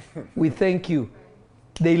us. We thank you.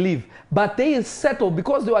 They leave. But they settled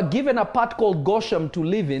because they were given a part called Goshen to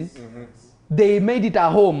live in. They made it a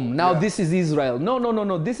home. Now this is Israel. No, no, no,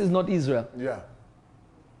 no. This is not Israel. Yeah.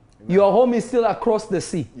 Your home is still across the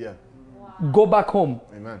sea. Yeah. Go back home.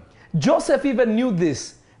 Amen. Joseph even knew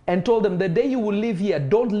this and told them, the day you will live here,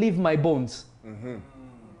 don't leave my bones.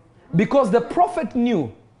 Because the prophet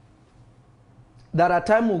knew that a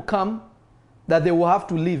time will come that they will have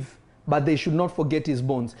to leave, but they should not forget his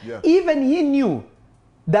bones. Yeah. Even he knew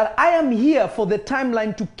that I am here for the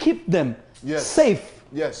timeline to keep them safe,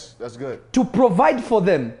 Yes, that's good. to provide for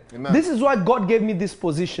them. Amen. This is why God gave me this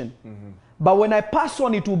position. But when I pass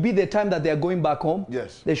on, it will be the time that they are going back home.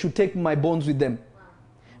 Yes. They should take my bones with them.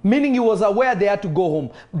 Meaning he was aware they had to go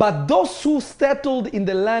home. But those who settled in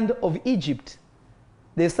the land of Egypt,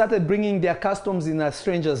 they started bringing their customs in a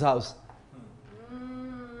stranger's house.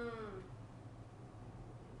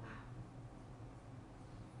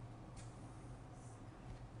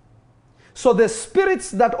 So the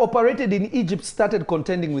spirits that operated in Egypt started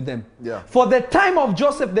contending with them. Yeah. For the time of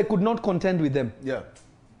Joseph, they could not contend with them. Yeah. Wow.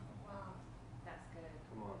 That's good.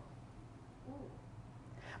 Come on.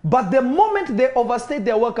 But the moment they overstayed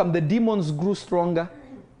their welcome, the demons grew stronger.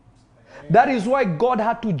 That is why God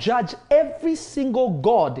had to judge every single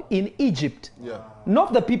god in Egypt. Yeah.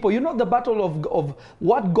 Not the people. You know, the battle of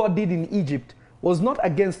what God did in Egypt was not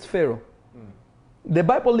against Pharaoh. The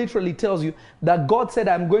Bible literally tells you that God said,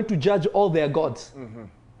 I'm going to judge all their gods.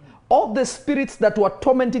 All the spirits that were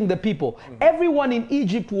tormenting the people. Everyone in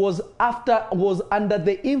Egypt was under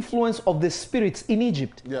the influence of the spirits in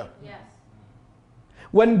Egypt. Yeah. Yes.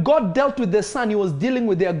 When God dealt with the sun, he was dealing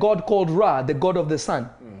with their god called Ra, the god of the sun.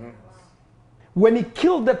 When he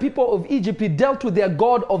killed the people of Egypt, he dealt with their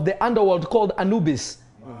god of the underworld called Anubis.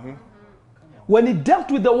 When he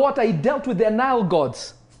dealt with the water, he dealt with their Nile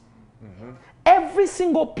gods. Every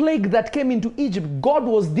single plague that came into Egypt, God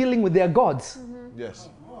was dealing with their gods. Yes.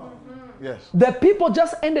 Yes. The people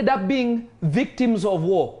just ended up being victims of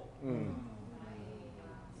war.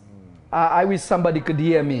 I wish somebody could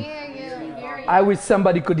hear me. I wish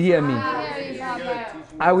somebody could hear me.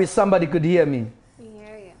 I wish somebody could hear me.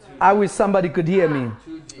 I wish somebody could hear me.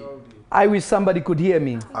 Too deep. I wish somebody could hear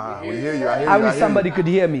me. We hear you. I hear you. I wish somebody could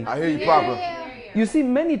hear me. I hear you, Papa. You see,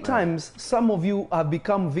 many times, some of you have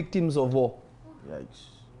become victims of war. Yikes.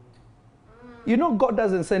 You know, God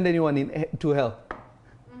doesn't send anyone to hell.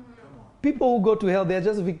 People who go to hell, they're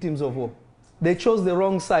just victims of war. They chose the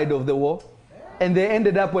wrong side of the war. And they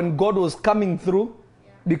ended up when God was coming through,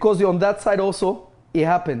 because you're on that side also, it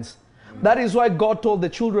happens. That is why God told the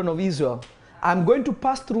children of Israel, I'm going to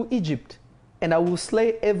pass through Egypt, and I will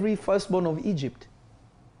slay every firstborn of Egypt.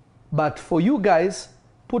 But for you guys,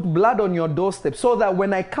 put blood on your doorstep, so that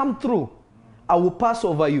when I come through, I will pass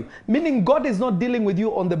over you. Meaning God is not dealing with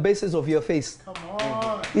you on the basis of your face. Come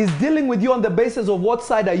on. He's dealing with you on the basis of what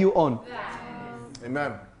side are you on.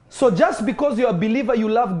 Amen. So just because you're a believer, you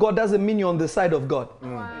love God, doesn't mean you're on the side of God.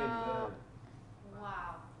 Wow.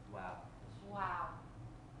 Wow.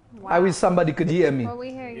 Wow. I wish somebody could hear me. Well,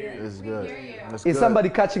 we hear you. This is good. That's Is good. somebody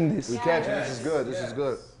catching this? We catch it. This is good. This is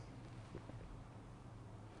good.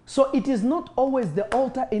 So it is not always the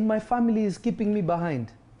altar in my family is keeping me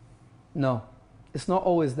behind. No, it's not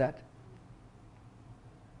always that.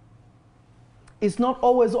 It's not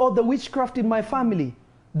always all the witchcraft in my family.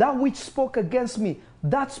 That witch spoke against me.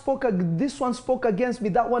 This one spoke against me.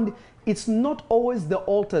 That one. It's not always the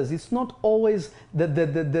altars. It's not always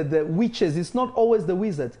the witches. It's not always the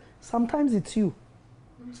wizards. Sometimes it's you.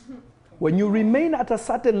 When you remain at a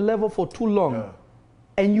certain level for too long,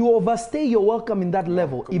 and you overstay your welcome in that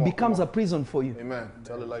level, it becomes a prison for you. Amen.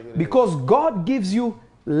 Tell it like it is. Because God gives you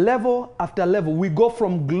level after level. We go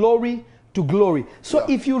from glory to glory. So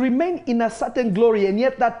if you remain in a certain glory and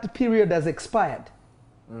yet that period has expired,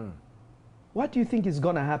 what do you think is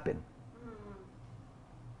going to happen?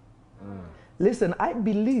 Listen, I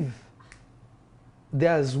believe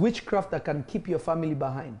there's witchcraft that can keep your family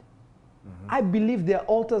behind. I believe there are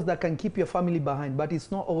altars that can keep your family behind, but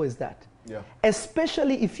it's not always that. Yeah.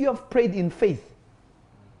 Especially if you have prayed in faith.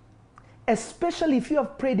 Especially if you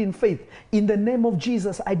have prayed in faith. In the name of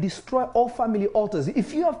Jesus, I destroy all family altars.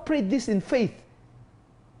 If you have prayed this in faith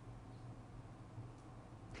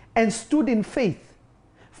and stood in faith,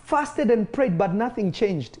 fasted and prayed, but nothing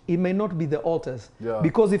changed, it may not be the altars. Yeah.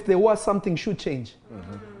 Because if there was, something should change.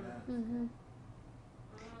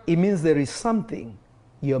 It means there is something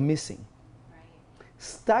you're missing.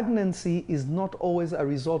 Stagnancy is not always a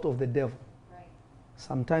result of the devil.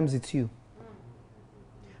 Sometimes it's you.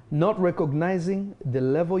 Not recognizing the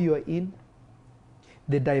level you are in,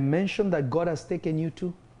 the dimension that God has taken you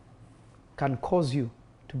to, can cause you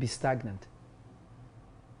to be stagnant.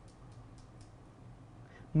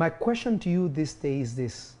 My question to you this day is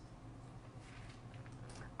this.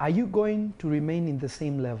 Are you going to remain in the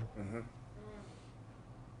same level?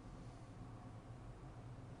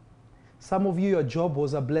 Some of you, your job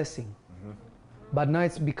was a blessing, but now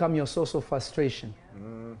it's become your source of frustration.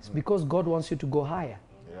 It's because God wants you to go higher.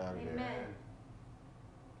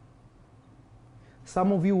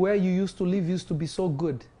 Some of you, where you used to live used to be so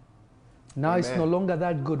good. Now it's no longer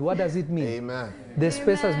that good. What does it mean? Amen. The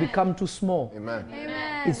space has become too small. Amen.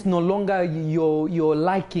 Amen. It's no longer your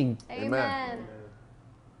liking. Amen.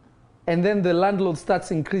 And then the landlord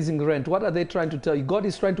starts increasing rent. What are they trying to tell you? God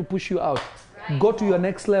is trying to push you out. Go to your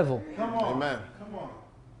next level. Amen.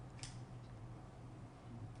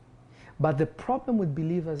 But the problem with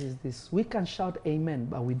believers is this. We can shout amen,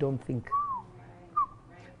 but we don't think.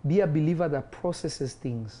 Be a believer that processes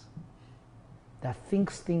things, that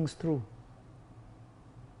thinks things through.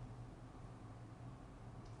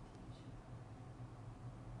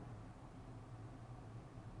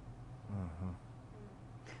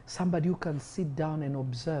 Somebody who can sit down and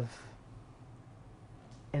observe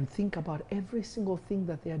and think about every single thing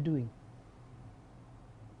that they are doing.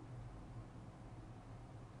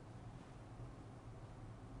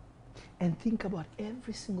 And think about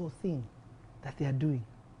every single thing that they are doing.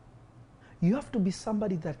 You have to be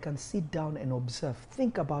somebody that can sit down and observe.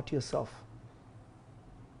 Think about yourself.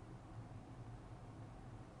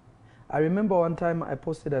 I remember one time I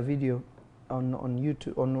posted a video on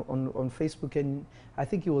YouTube, on Facebook, and I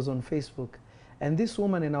think it was on Facebook. And this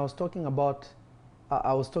woman, and I was talking about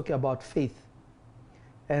faith.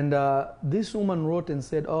 And this woman wrote and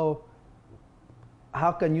said, "Oh,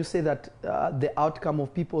 how can you say that the outcome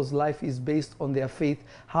of people's life is based on their faith?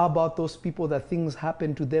 How about those people that things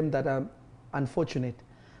happen to them that are unfortunate?"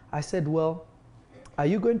 I said, "Well, are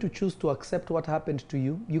you going to choose to accept what happened to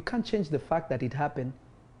you? You can't change the fact that it happened.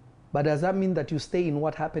 But does that mean that you stay in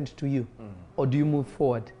what happened to you? Or do you move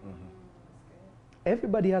forward?"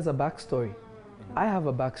 Everybody has a backstory. I have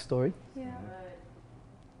a backstory. Yeah.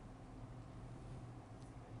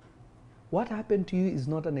 What happened to you is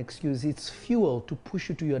not an excuse. It's fuel to push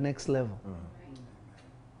you to your next level.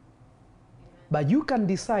 But you can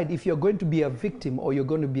decide if you're going to be a victim or you're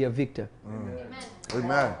going to be a victor.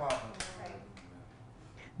 Amen.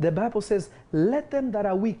 The Bible says, "Let them that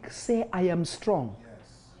are weak say, I am strong."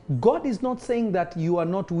 God is not saying that you are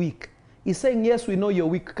not weak. He's saying, yes, we know you're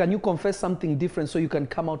weak. Can you confess something different so you can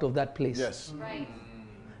come out of that place? Yes. Right.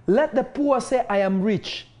 Let the poor say, I am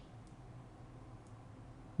rich.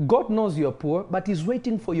 God knows you're poor, but He's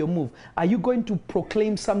waiting for your move. Are you going to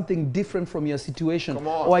proclaim something different from your situation? Come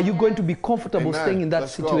on. Or are you going to be comfortable Amen. staying in that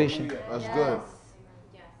Let's go. situation? That's good.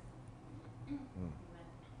 Yes.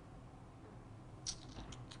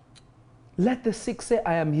 Let the sick say,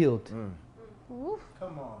 I am healed. Oof.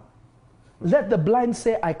 Come on. Let the blind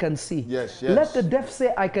say, I can see. Yes, yes. Let the deaf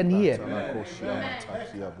say, I can hear.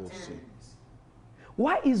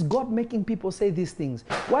 Why is God making people say these things?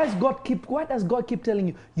 Why does God keep telling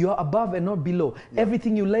you, you are above and not below?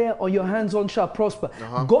 Everything you lay on your hands on shall prosper.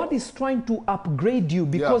 God is trying to upgrade you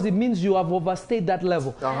because it means you have overstayed that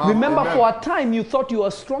level. Remember, Amen. for a time you thought you were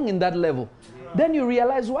strong in that level. Then you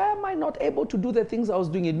realize, why am I not able to do the things I was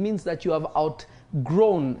doing? It means that you have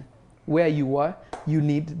outgrown where you were. You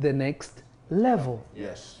need the next level.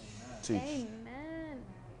 Yes. Teach. Amen.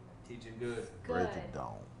 Teaching good. Break it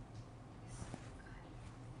down.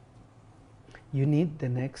 You need the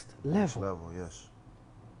next Next level. level, yes.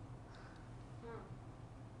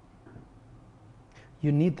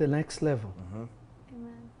 You need the next level. Amen.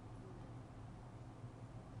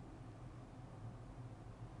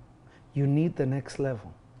 You need the next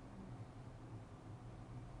level.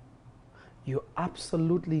 You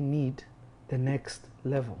absolutely need the next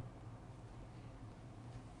level.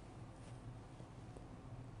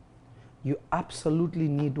 You absolutely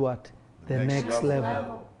need what? The Next next level.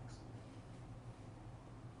 level.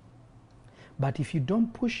 But if you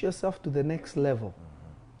don't push yourself to the next level,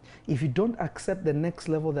 if you don't accept the next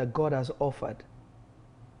level that God has offered,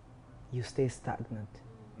 you stay stagnant.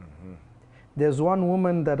 There's one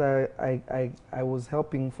woman that I was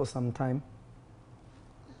helping for some time.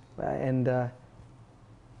 And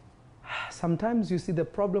sometimes you see the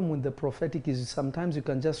problem with the prophetic is sometimes you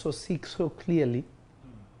can just see so clearly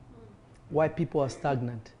why people are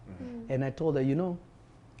stagnant. And I told her, you know,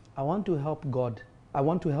 I want to help God. I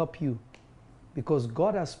want to help you because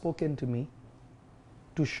God has spoken to me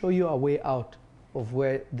to show you a way out of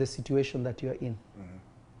where the situation that you're in.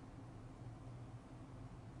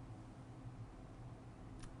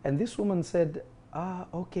 And this woman said,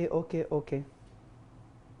 okay.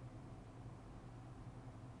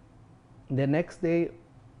 The next day,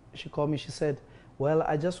 she called me, she said, well,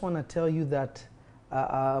 I just want to tell you that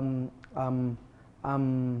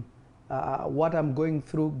what I'm going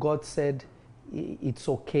through, God said it's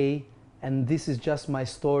okay, and this is just my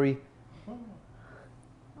story.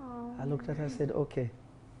 I looked at her and said, okay,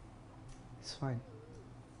 it's fine.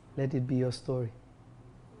 Let it be your story.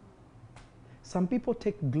 Some people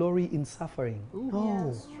take glory in suffering.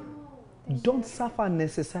 No, don't suffer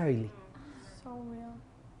necessarily. So real.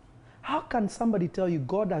 How can somebody tell you,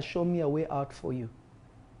 God has shown me a way out for you?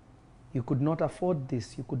 You could not afford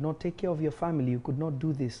this. You could not take care of your family. You could not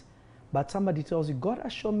do this. But somebody tells you, God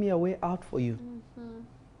has shown me a way out for you.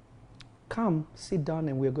 Come, sit down,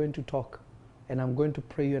 and we're going to talk. And I'm going to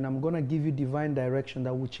pray you, and I'm going to give you divine direction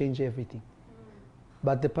that will change everything.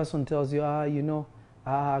 But the person tells you,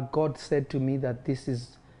 God said to me that this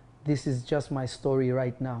is just my story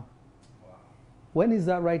right now. When is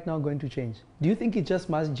that right now going to change? Do you think it just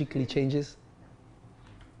magically changes?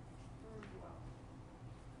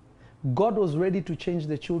 God was ready to change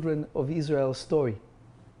the children of Israel's story.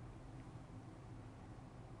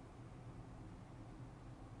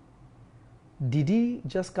 Did he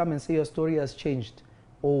just come and say your story has changed?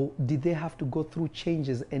 Or did they have to go through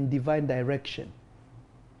changes and divine direction?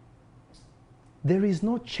 There is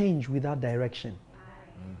no change without direction.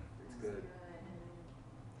 It's good.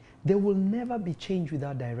 There will never be change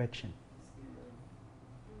without direction.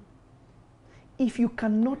 If you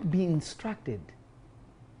cannot be instructed,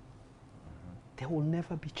 there will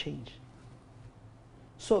never be change.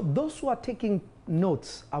 So those who are taking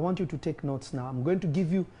notes, I want you to take notes now. I'm going to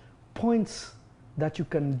give you points that you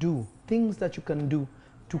can do, things that you can do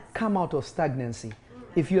to come out of stagnancy.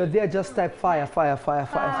 If you're there, just type fire, fire, fire,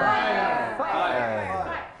 fire, fire.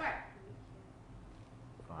 Fire.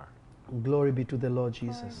 Glory be to the Lord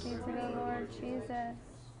Jesus. Glory be to the Lord Jesus.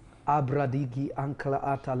 Abradigi ankla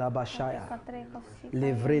atalabashaya.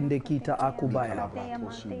 Levrende kita akubaya.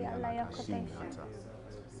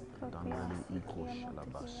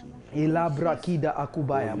 Ilabra kida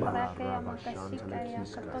akubaya ba.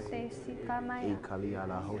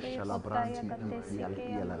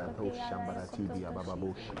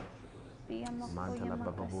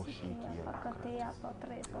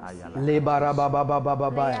 Le bara ba ba ba ba ba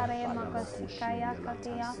ba.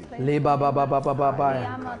 Le ba ba ba ba ba ba ba.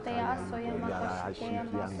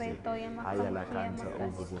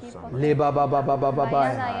 Le ba ba ba ba ba ba ba.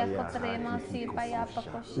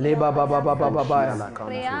 Le ba ba ba ba ba ba ba.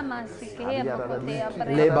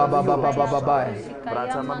 Le ba ba ba ba ba ba ba.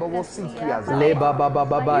 Le ba ba ba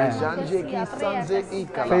ba ba.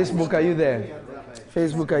 Facebook, are you there?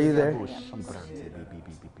 Facebook, are you there?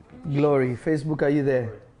 Glory. Facebook, are you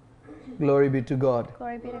there? Glory be to God.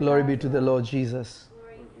 Glory be to the Lord Jesus.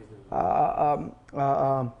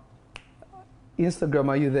 Instagram,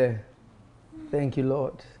 are you there? Thank you,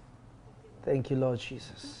 Lord. Thank you, Lord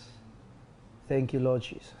Jesus. Thank you, Lord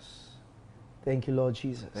Jesus. Thank you, Lord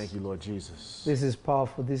Jesus. Thank you, Lord Jesus. This is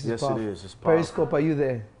powerful. This is Yes, powerful. it is. It's powerful. Periscope, are you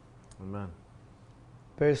there? Amen.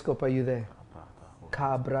 Periscope, are you there?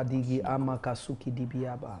 Kabra digi ama kasuki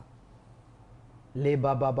dibiaba. Le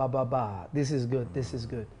ba ba ba ba ba. This is good. This is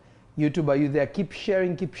good. YouTube, are you there? Keep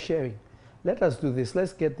sharing. Keep sharing. Let us do this.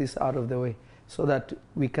 Let's get this out of the way so that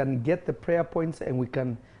we can get the prayer points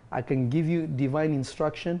and I can give you divine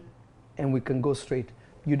instruction and we can go straight.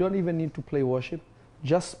 You don't even need to play worship.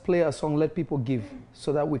 Just play a song. Let people give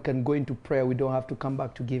so that we can go into prayer. We don't have to come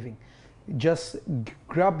back to giving. Just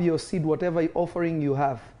grab your seed, whatever offering you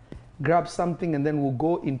have. Grab something and then we'll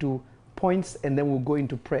go into points and then we'll go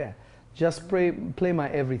into prayer. Just play my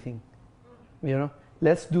everything. You know,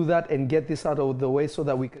 let's do that and get this out of the way so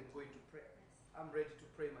that we can go into prayer. I'm ready to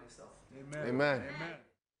pray myself. Amen. Amen. Amen.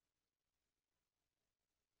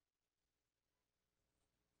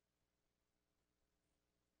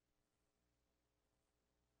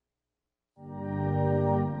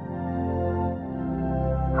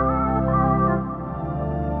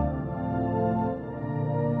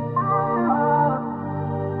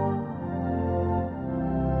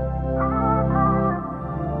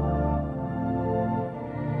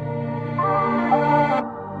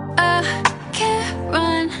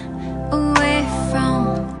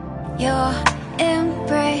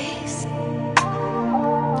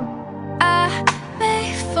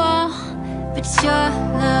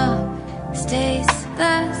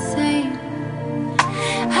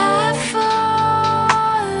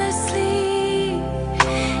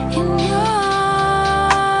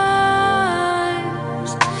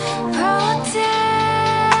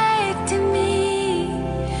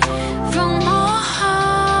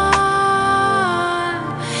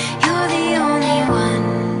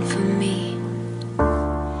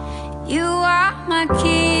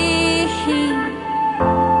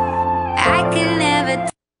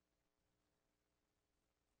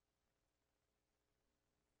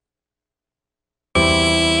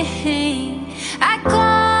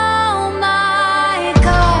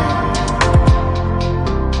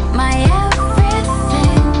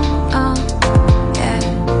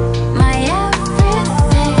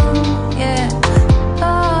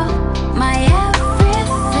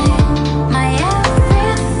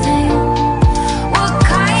 What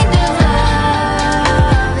kind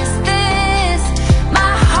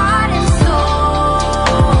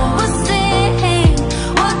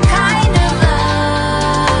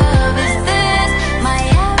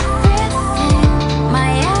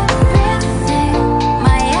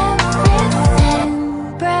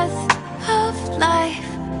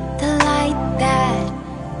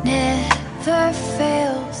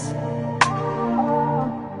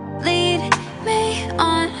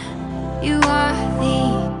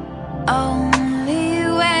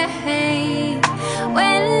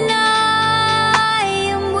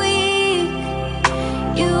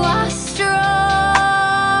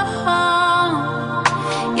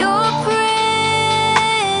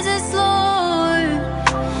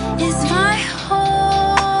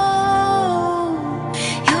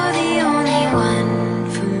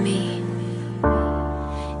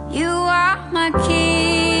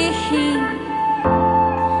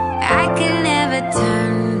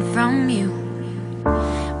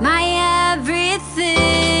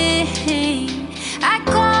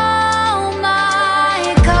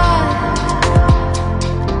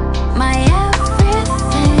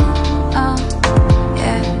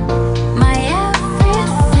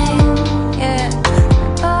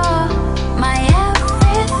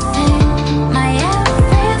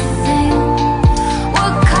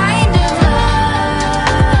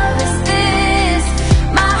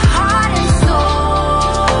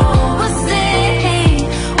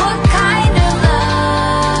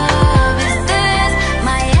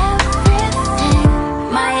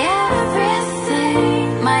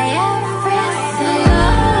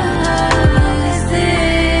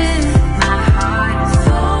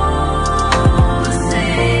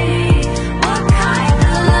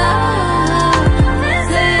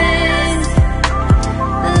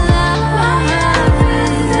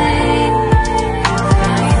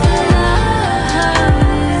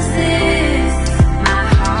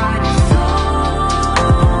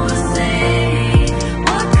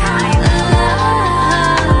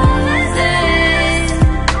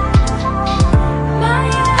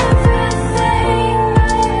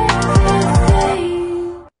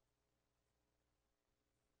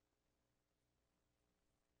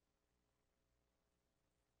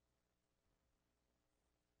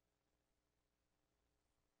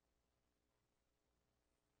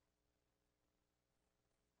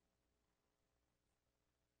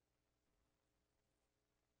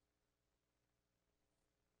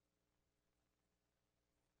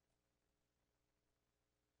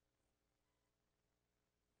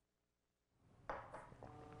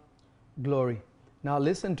Glory. Now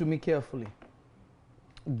listen to me carefully.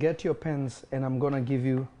 Get your pens, and I'm going to give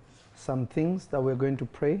you some things that we're going to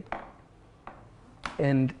pray.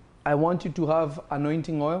 And I want you to have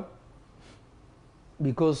anointing oil,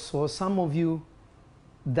 because for some of you,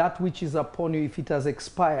 that which is upon you, if it has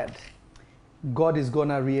expired, God is going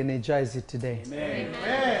to re-energize it today. Amen.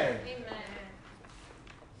 Amen.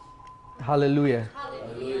 Hallelujah.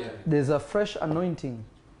 Hallelujah. There's a fresh anointing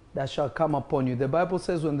that shall come upon you. The Bible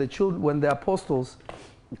says when the apostles,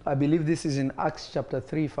 I believe this is in Acts chapter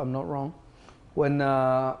 3, if I'm not wrong, when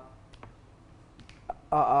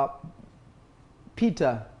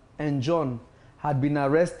Peter and John had been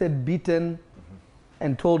arrested, beaten,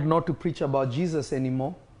 and told not to preach about Jesus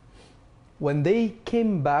anymore, when they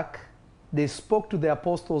came back, they spoke to the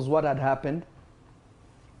apostles what had happened.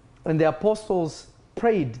 And the apostles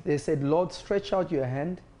prayed. They said, Lord, stretch out your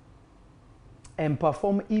hand and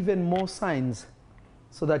perform even more signs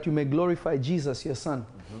so that you may glorify Jesus, your son.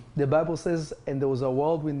 The Bible says, and there was a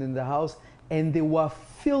whirlwind in the house, and they were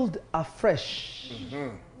filled afresh.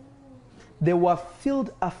 They were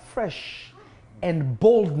filled afresh, and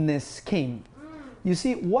boldness came. You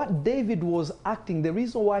see, what David was acting, the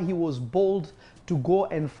reason why he was bold to go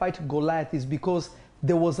and fight Goliath is because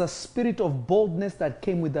there was a spirit of boldness that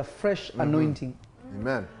came with a fresh anointing.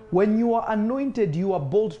 Amen. When you are anointed, you are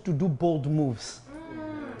bold to do bold moves.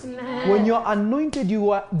 When you're anointed,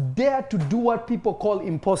 you are dare to do what people call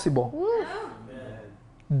impossible.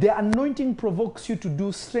 The anointing provokes you to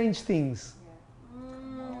do strange things.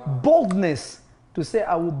 Boldness to say,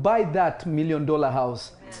 I will buy that $1 million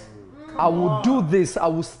house. I will do this. I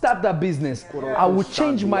will start that business. I will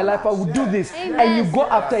change my life. I will do this. And you go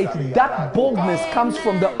after it. That boldness comes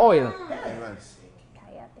from the oil. Amen.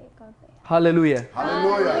 Hallelujah.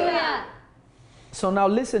 Hallelujah. So now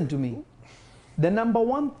listen to me. The number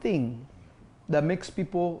one thing that makes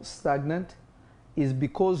people stagnant is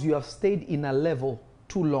because you have stayed in a level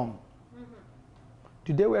too long.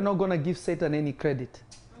 Today we're not going to give Satan any credit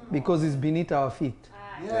because it's beneath our feet.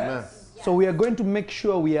 Amen. So we are going to make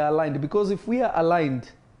sure we are aligned, because if we are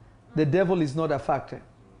aligned, the devil is not a factor.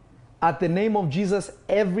 At the name of Jesus,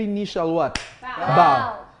 every knee shall what?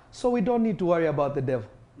 Bow. So we don't need to worry about the devil,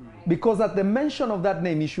 because at the mention of that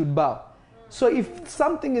name, he should bow. So if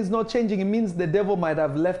something is not changing, it means the devil might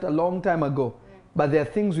have left a long time ago, but there are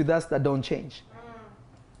things with us that don't change.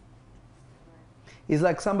 It's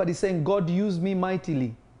like somebody saying, God used me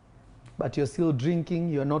mightily, but you're still drinking,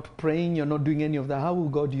 you're not praying, you're not doing any of that. How will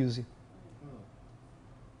God use you?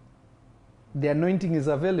 The anointing is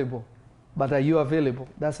available, but are you available?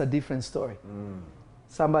 That's a different story.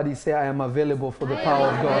 Somebody say, I am available for the power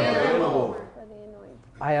of God.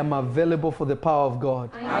 I am available for the power of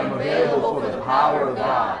God. I am available for the power of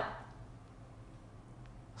God.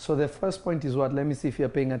 So the first point is what? Let me see if you're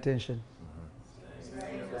paying attention.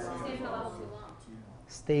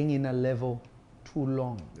 Staying in a level too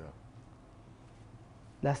long. Yeah.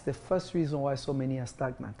 That's the first reason why so many are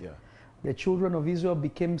stagnant. Yeah. The children of Israel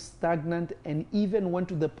became stagnant and even went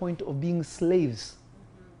to the point of being slaves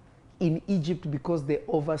in Egypt because they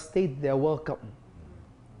overstayed their welcome.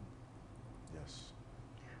 Yes.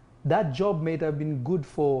 That job may have been good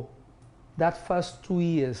for that first 2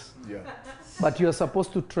 years, Yeah. but you're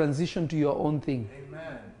supposed to transition to your own thing.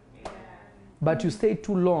 Amen. But you stay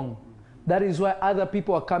too long. That is why other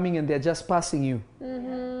people are coming and they're just passing you.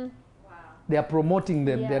 They are promoting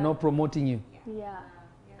them. They're not promoting you. Yeah.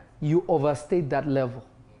 You overstayed that level.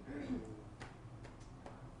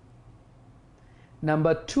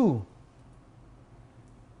 Number two,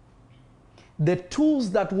 the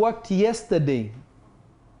tools that worked yesterday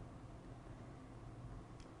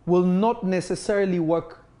will not necessarily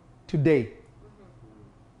work today.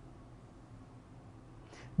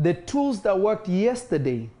 The tools that worked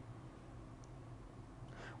yesterday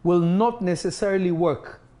will not necessarily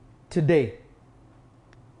work today.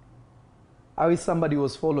 I wish somebody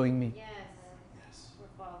was following me. Yes. We're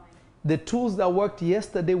following. The tools that worked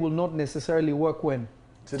yesterday will not necessarily work when?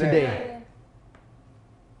 Today.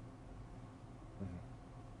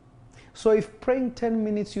 So if praying 10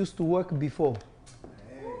 minutes used to work before,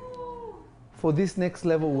 for this next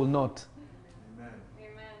level will not. Amen.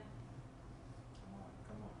 Amen.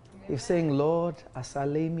 If saying, Lord, as I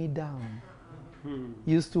lay me down,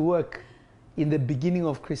 used to work in the beginning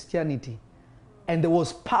of Christianity, and there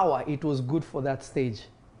was power, it was good for that stage.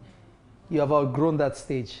 You have outgrown that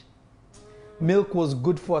stage. Milk was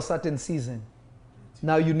good for a certain season.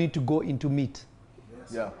 Now you need to go into meat.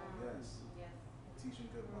 Yeah. Teaching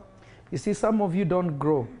good one. You see, some of you don't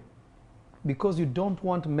grow because you don't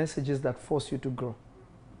want messages that force you to grow.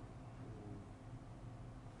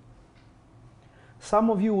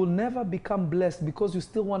 Some of you will never become blessed because you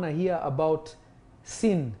still want to hear about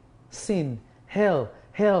sin, sin, hell,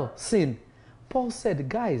 hell, sin. Paul said,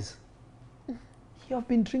 guys, you have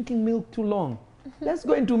been drinking milk too long. Let's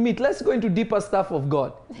go into meat. Let's go into deeper stuff of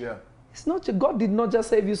God. Yeah. It's not, God did not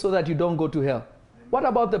just save you so that you don't go to hell. What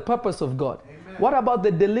about the purpose of God? Amen. What about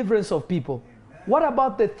the deliverance of people? What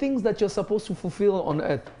about the things that you're supposed to fulfill on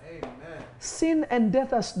earth? Amen. Sin and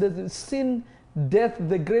death, sin, death,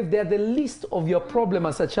 the grave, they are the least of your problem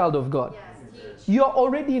as a child of God. You are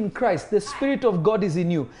already in Christ. The Spirit of God is in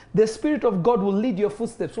you. The Spirit of God will lead your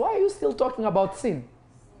footsteps. Why are you still talking about sin?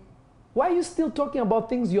 Why are you still talking about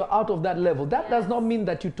things you're out of that level? That does not mean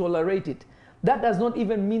that you tolerate it. That does not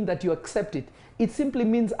even mean that you accept it. It simply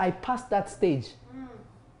means I passed that stage.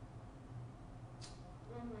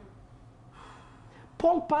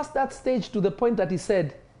 Paul passed that stage to the point that he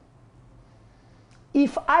said,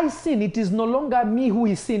 if I sin, it is no longer me who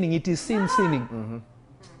is sinning, it is sin sinning.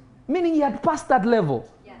 Meaning he had passed that level.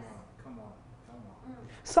 Come on.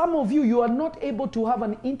 Some of you, you are not able to have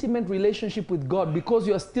an intimate relationship with God because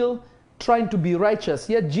you are still trying to be righteous,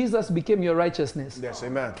 yet Jesus became your righteousness. Yes,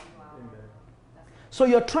 amen. So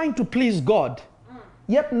you're trying to please God,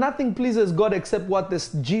 yet nothing pleases God except what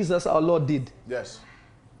this Jesus our Lord did. Yes.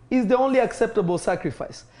 Is the only acceptable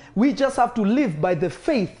sacrifice. We just have to live by the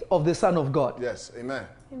faith of the Son of God. Yes, amen.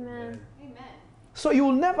 Amen. So you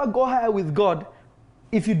will never go higher with God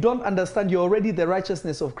if you don't understand you're already the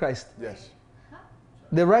righteousness of Christ. Yes.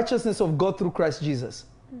 The righteousness of God through Christ Jesus.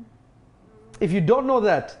 If you don't know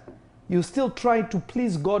that, you're still trying to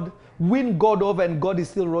please God, win God over, and God is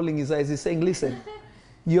still rolling his eyes. He's saying, listen,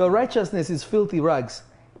 your righteousness is filthy rags.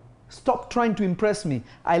 Stop trying to impress me.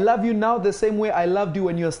 I love you now the same way I loved you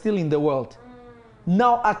when you're still in the world.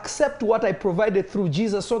 Now accept what I provided through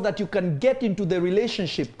Jesus so that you can get into the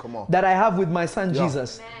relationship that I have with my son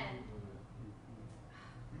Jesus.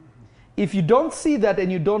 If you don't see that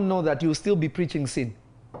and you don't know that, you'll still be preaching sin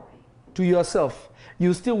to yourself.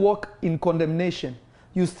 You still walk in condemnation.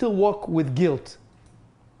 You still walk with guilt.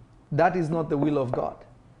 That is not the will of God.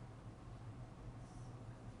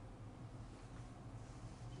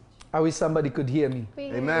 I wish somebody could hear me.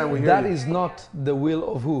 Amen. We hear That you. is not the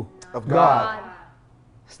will of who? Of God.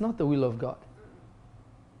 It's not the will of God.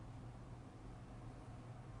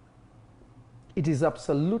 It is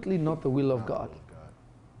absolutely not the will of God.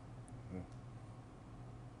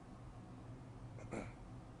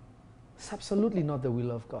 It's absolutely not the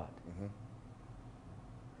will of God.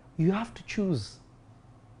 You have to choose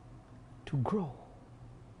to grow.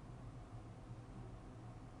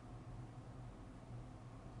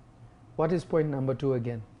 What is point number 2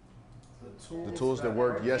 again? The tools that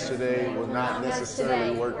worked yesterday will not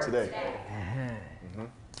necessarily work today.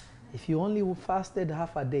 If you only fasted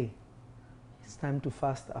half a day, it's time to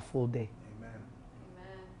fast a full day. Amen.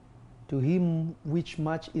 To him which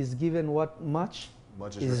much is given, what much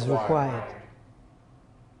is required.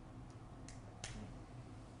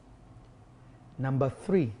 Number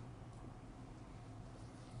 3.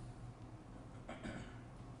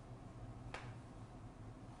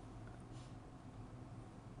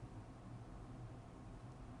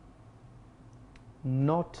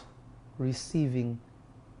 Not receiving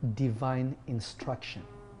divine instruction.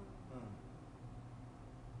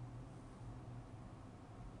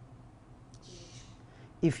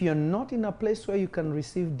 If you're not in a place where you can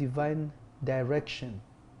receive divine direction,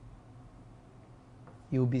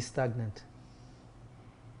 you'll be stagnant.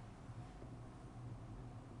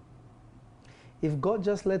 If God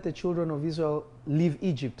just let the children of Israel leave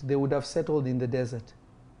Egypt, they would have settled in the desert.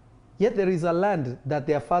 Yet there is a land that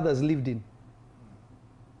their fathers lived in.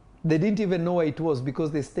 They didn't even know where it was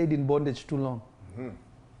because they stayed in bondage too long.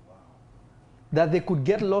 That they could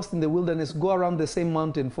get lost in the wilderness, go around the same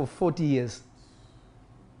mountain for 40 years.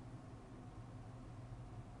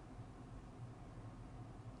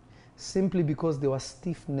 Simply because they were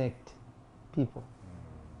stiff-necked people.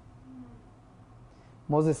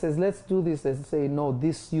 Moses says, let's do this. They say, no,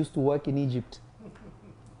 this used to work in Egypt.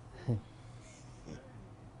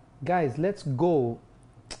 Guys, let's go.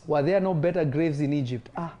 Were there no better graves in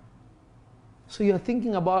Egypt? So you're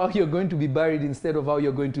thinking about how you're going to be buried instead of how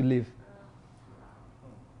you're going to live.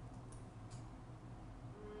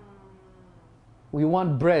 We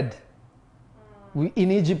want bread.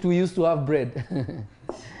 In Egypt, we used to have bread.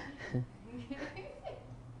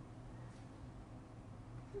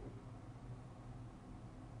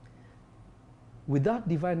 Without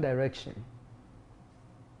divine direction,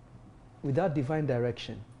 you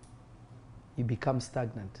become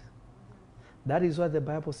stagnant. That is why the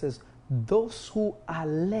Bible says, those who are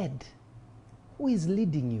led, who is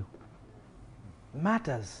leading you,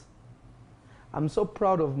 matters. I'm so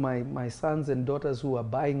proud of my sons and daughters who are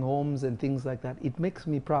buying homes and things like that. It makes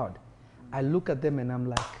me proud. I look at them and I'm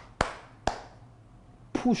like,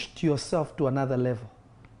 pushed yourself to another level.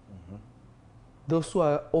 Those who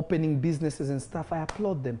are opening businesses and stuff, I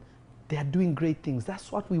applaud them. They are doing great things.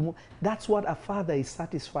 That's what we want. That's what a father is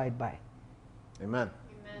satisfied by. Amen.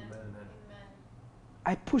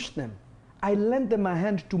 I push them. I lend them a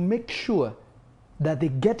hand to make sure that they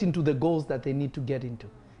get into the goals that they need to get into.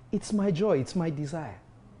 It's my joy. It's my desire.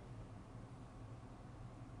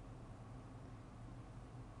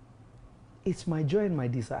 It's my joy and my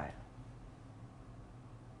desire.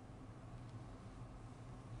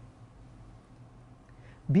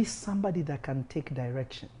 Be somebody that can take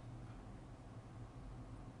direction.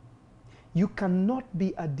 You cannot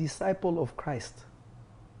be a disciple of Christ.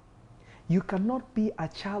 You cannot be a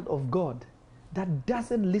child of God that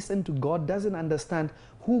doesn't listen to God, doesn't understand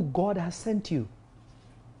who God has sent you.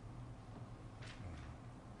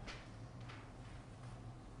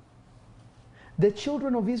 The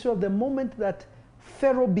children of Israel, the moment that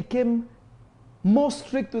Pharaoh became more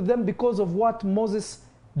strict with them because of what Moses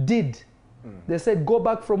did, they said, go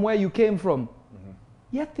back from where you came from.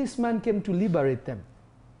 Yet this man came to liberate them.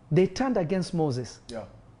 They turned against Moses. Yeah.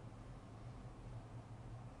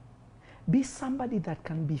 Be somebody that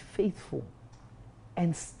can be faithful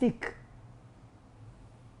and stick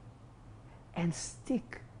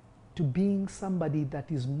to being somebody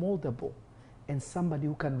that is moldable and somebody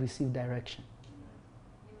who can receive direction.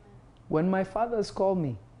 When my fathers call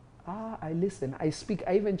me, I listen, I speak,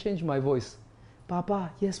 I even change my voice.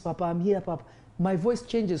 Papa, yes, Papa, I'm here, Papa. My voice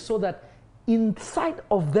changes so that inside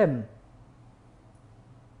of them,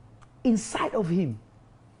 inside of him,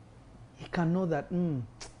 he can know that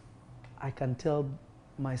I can tell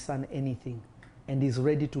my son anything and he's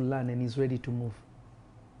ready to learn and he's ready to move.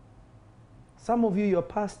 Some of you, your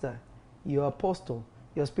pastor, your apostle,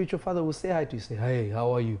 your spiritual father will say hi to you, say, hey,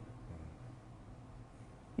 how are you?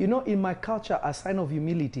 You know, in my culture, a sign of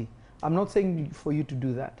humility, I'm not saying for you to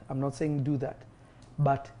do that. I'm not saying do that.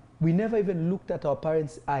 But we never even looked at our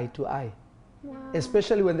parents eye to eye. Wow.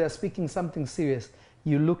 Especially when they're speaking something serious.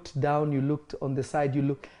 You looked down, you looked on the side, you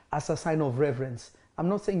look as a sign of reverence. I'm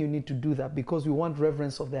not saying you need to do that because we want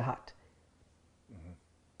reverence of the heart.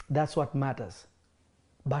 That's what matters.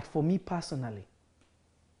 But for me personally,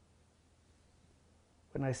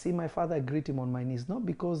 when I see my father, I greet him on my knees, not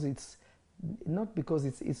because it's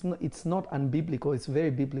not unbiblical, it's very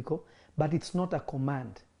biblical, but it's not a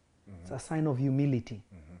command. It's a sign of humility.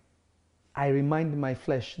 I remind my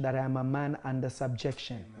flesh that I am a man under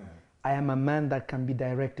subjection. I am a man that can be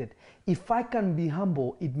directed. If I can be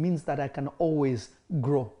humble, it means that I can always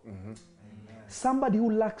grow. Somebody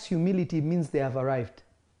who lacks humility means they have arrived.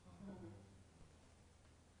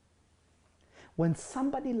 When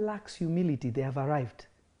somebody lacks humility, they have arrived.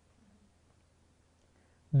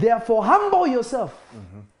 Therefore, humble yourself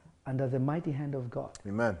under the mighty hand of God.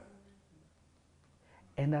 Amen.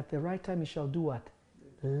 And at the right time, he shall do what?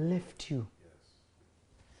 Lift you.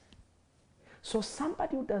 So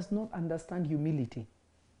somebody who does not understand humility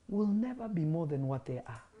will never be more than what they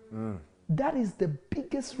are. That is the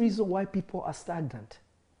biggest reason why people are stagnant.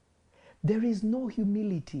 There is no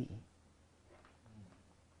humility.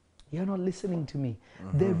 You're not listening to me.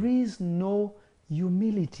 There is no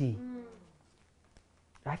humility.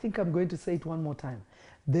 I think I'm going to say it one more time.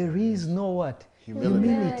 There is no what?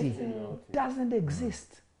 Humility. Doesn't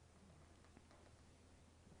exist.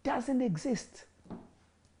 Doesn't exist.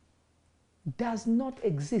 Does not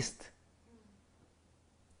exist.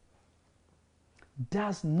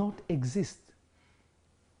 Does not exist.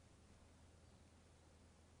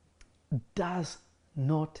 Does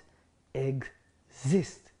not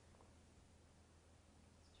exist.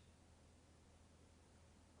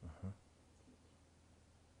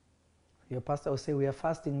 Your pastor will say, we are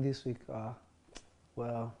fasting this week.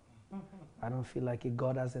 Well, I don't feel like it.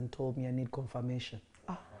 God hasn't told me I need confirmation.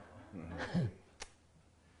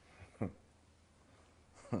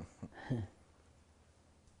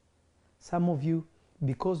 Some of you,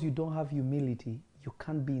 because you don't have humility, you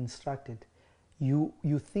can't be instructed. You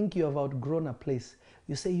think you have outgrown a place.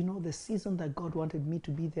 You say, you know, the season that God wanted me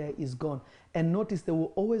to be there is gone. And notice they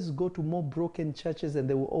will always go to more broken churches and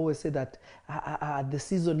they will always say that the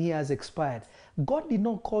season here has expired. God did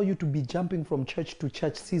not call you to be jumping from church to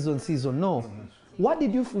church season. No. What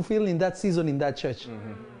did you fulfill in that season in that church?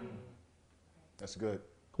 That's good.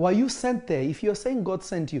 Were you sent there? If you're saying God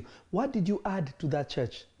sent you, what did you add to that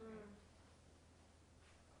church?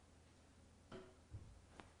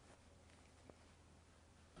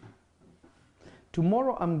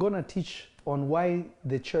 Tomorrow I'm going to teach on why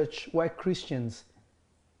the church, why Christians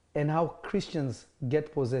and how Christians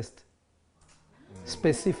get possessed.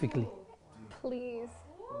 Specifically, Please.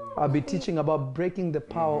 I'll be teaching about breaking the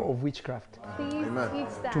power of witchcraft Please Amen.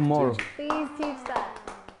 teach that. tomorrow. Please teach that.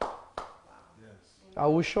 I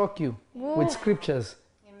will shock you with scriptures.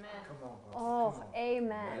 Oh,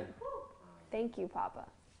 amen. Thank you, Papa.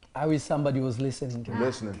 I wish somebody was listening to me.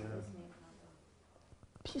 Listening.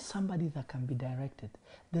 Be somebody that can be directed.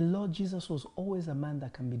 The Lord Jesus was always a man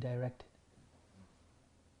that can be directed.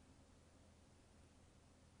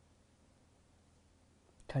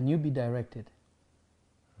 Can you be directed?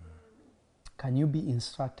 Can you be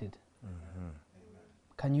instructed?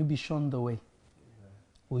 Can you be shown the way?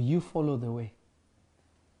 Will you follow the way?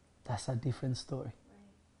 That's a different story.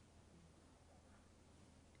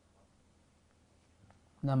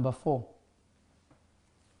 Number 4.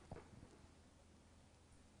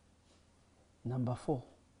 Number 4.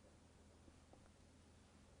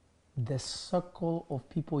 The circle of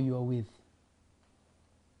people you are with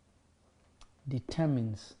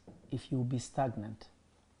determines if you will be stagnant.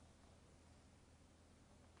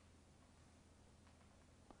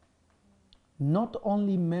 Not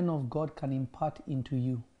only men of God can impart into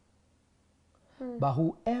you, but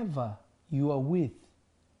whoever you are with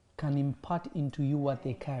can impart into you what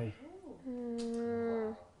they carry.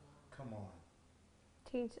 Come on.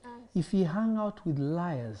 Teach us. If you hang out with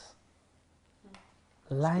liars,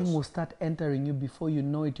 lying will start entering you. Before you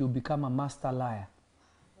know it, you'll become a master liar.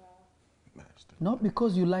 Master. Not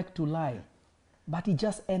because you like to lie, but it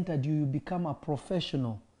just entered you. You become a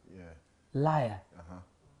professional Yeah. liar. Uh-huh.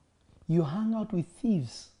 You hang out with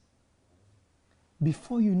thieves.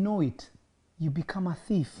 Before you know it, you become a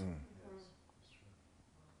thief.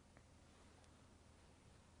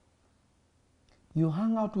 You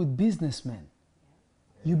hang out with businessmen.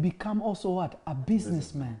 You become also what? A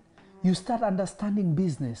businessman. You start understanding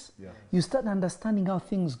business. Yeah. You start understanding how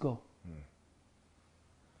things go.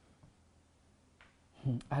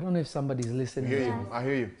 I don't know if somebody's I listening. hear you. I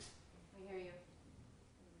hear you. We hear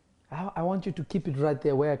you. I want you to keep it right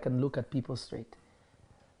there where I can look at people straight.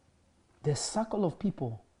 The circle of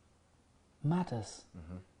people matters.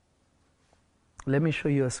 Let me show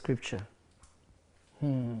you a scripture.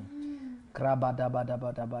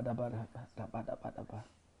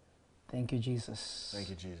 Thank you, Jesus. Thank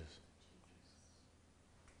you, Jesus.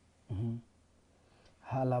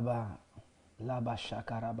 Halaba, laba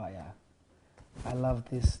shakarabaya. I love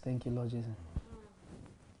this. Thank you, Lord Jesus.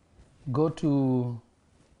 Go to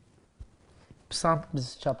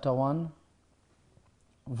Psalms chapter 1,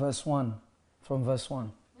 verse 1. From verse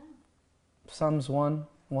 1. Psalms 1,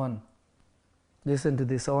 1. Listen to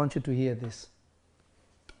this. I want you to hear this.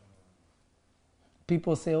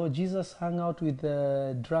 People say, oh, Jesus hung out with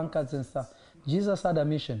drunkards and stuff. Jesus had a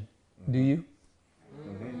mission. Do you?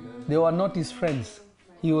 They were not his friends.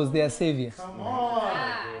 He was their savior. Come on.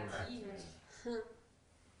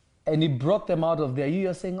 And he brought them out of there. You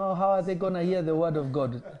are saying, oh, how are they going to hear the word of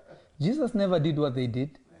God? Jesus never did what they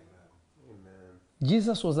did.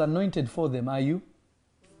 Jesus was anointed for them. Are you?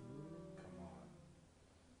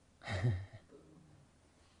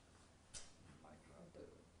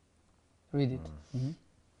 Read it.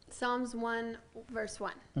 Psalms 1, verse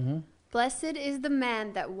 1. Blessed is the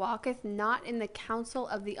man that walketh not in the counsel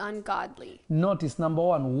of the ungodly. Notice number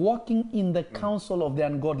 1, walking in the counsel of the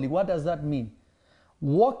ungodly. What does that mean?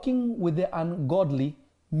 Walking with the ungodly,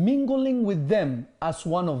 mingling with them as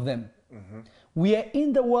one of them. We are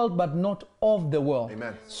in the world but not of the world.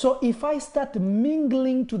 Amen. So if I start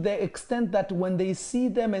mingling to the extent that when they see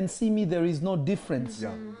them and see me, there is no difference,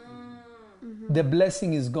 Yeah. the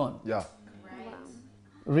blessing is gone. Yeah.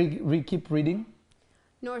 Keep reading.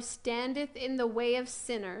 Nor standeth in the way of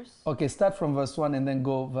sinners. Okay, start from verse 1 and then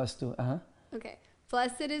go verse 2. Okay.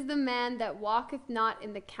 Blessed is the man that walketh not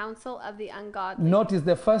in the counsel of the ungodly. Notice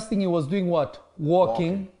the first thing he was doing what?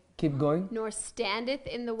 Walking. Walking. Keep going. Nor standeth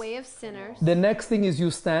in the way of sinners. The next thing is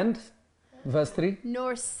you stand. Verse 3.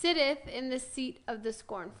 Nor sitteth in the seat of the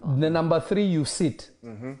scornful. The number 3, you sit.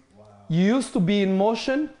 You used to be in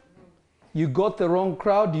motion. You got the wrong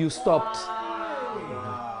crowd. You stopped.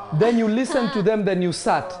 Then you listened to them. Then you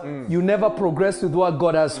sat. You never progressed with what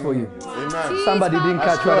God has for you. Amen. Somebody didn't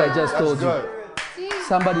That's catch what I just That's told you. good.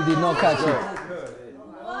 Somebody did not catch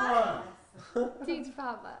it. Teach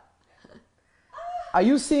Papa. Are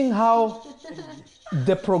you seeing how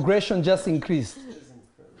the progression just increased?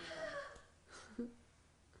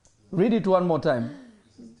 Read it one more time.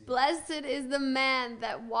 Blessed is the man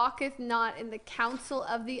that walketh not in the counsel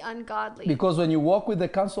of the ungodly. Because when you walk with the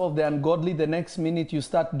counsel of the ungodly, the next minute you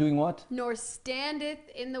start doing what? Nor standeth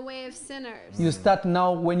in the way of sinners. You start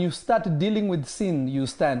now, when you start dealing with sin, you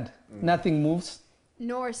stand. Nothing moves.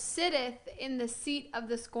 nor sitteth in the seat of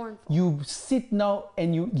the scornful. You sit now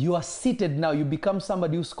and you are seated now. You become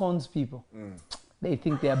somebody who scorns people. They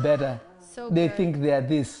think they are better. So They good. think they are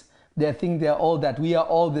this. They think they are all that. We are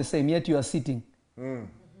all the same, yet you are sitting.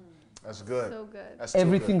 That's good. So good. That's too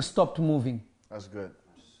Everything good. stopped moving. That's good.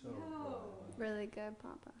 Really good,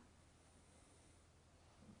 Papa.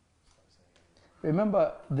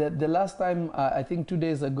 Remember the last time, I think 2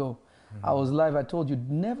 days ago, I was live, I told you,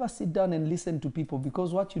 never sit down and listen to people,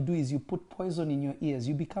 because what you do is you put poison in your ears.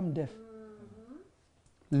 You become deaf.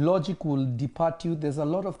 Logic will depart you. There's a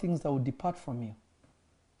lot of things that will depart from you.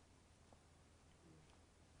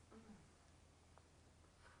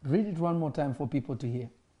 Read it one more time for people to hear.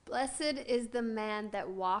 Blessed is the man that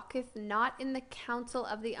walketh not in the counsel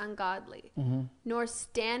of the ungodly, nor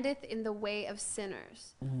standeth in the way of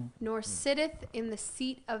sinners, nor sitteth in the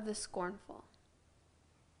seat of the scornful.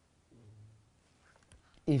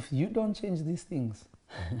 If you don't change these things,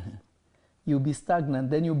 you'll be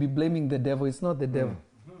stagnant. Then you'll be blaming the devil. It's not the devil.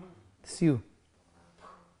 It's you.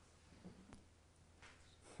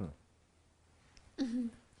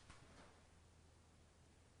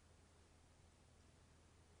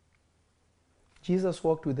 Jesus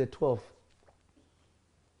walked with the 12.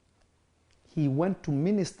 He went to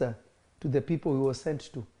minister to the people he was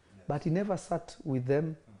sent to. But he never sat with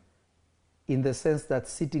them in the sense that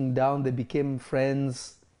sitting down, they became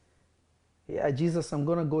friends. Yeah, Jesus, I'm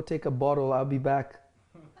going to go take a bottle. I'll be back.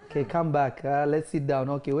 Okay, come back. Let's sit down.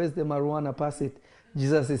 Okay, where's the marijuana? Pass it.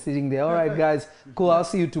 Jesus is sitting there. All right, guys, cool. I'll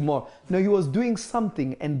see you tomorrow. No, he was doing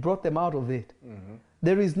something and brought them out of it. Mm-hmm.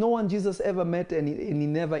 There is no one Jesus ever met and he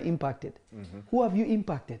never impacted. Mm-hmm. Who have you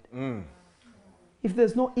impacted? If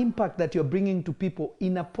there's no impact that you're bringing to people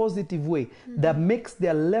in a positive way that makes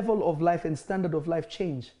their level of life and standard of life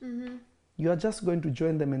change, you are just going to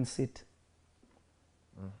join them and sit.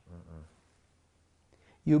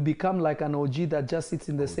 You become like an OG that just sits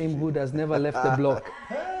in the same hood, has never left the block.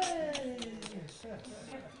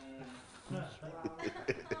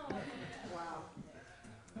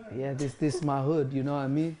 Yeah, this is my hood, you know what I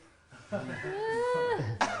mean?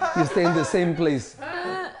 You stay in the same place.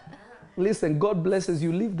 Listen, God blesses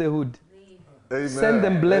you, leave the hood. Amen. Send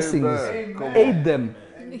them blessings. Amen. Come on. Aid them.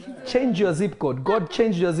 Change your zip code. God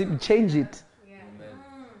changed your zip, change it.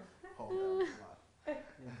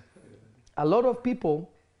 A lot of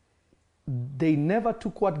people, they never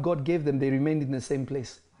took what God gave them, they remained in the same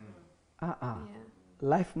place. Yeah.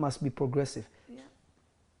 Life must be progressive. Yeah.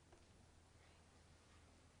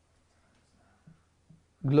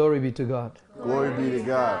 Glory be to God. Glory be to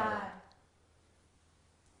God.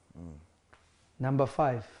 Number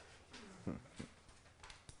 5.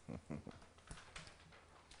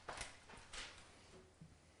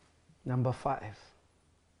 Number 5.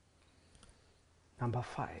 Number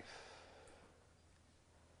 5.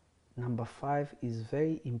 Number 5 is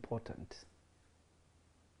very important.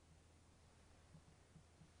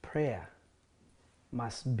 Prayer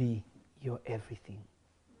must be your everything.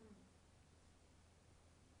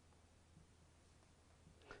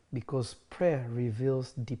 Because prayer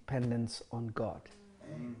reveals dependence on God.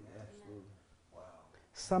 Absolutely. Wow.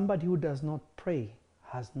 Somebody who does not pray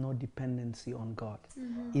has no dependency on God.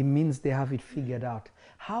 It means they have it figured out.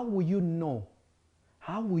 How will you know?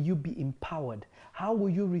 How will you be empowered? How will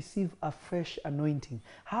you receive a fresh anointing?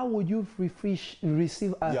 How will you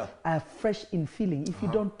receive a fresh infilling if you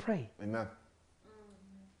don't pray? Amen.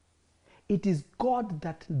 It is God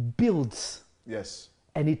that builds Yes.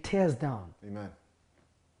 and He tears down. Amen.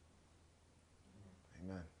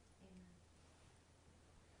 Amen.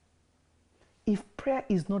 If prayer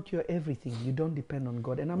is not your everything, you don't depend on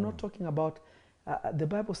God. And I'm not talking about, the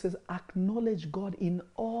Bible says, acknowledge God in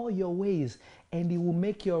all your ways and He will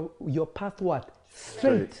make your path what?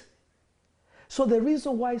 Straight. So the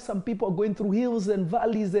reason why some people are going through hills and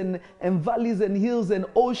valleys and valleys and hills and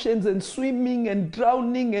oceans and swimming and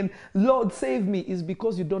drowning and Lord save me is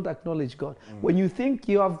because you don't acknowledge God. When you think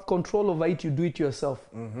you have control over it, you do it yourself.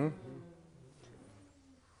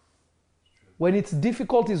 When it's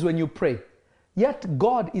difficult is when you pray. Yet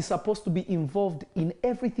God is supposed to be involved in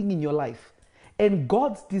everything in your life. And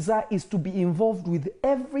God's desire is to be involved with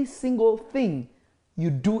every single thing you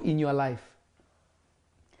do in your life.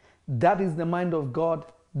 That is the mind of God.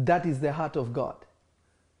 That is the heart of God.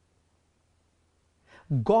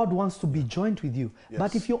 God wants to be joined with you. Yes.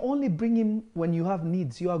 But if you only bring Him when you have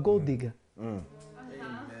needs, you are a gold digger. Amen.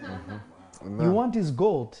 You want His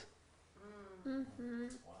gold.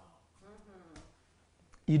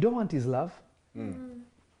 You don't want His love. You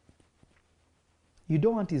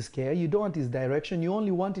don't want His care. You don't want His direction. You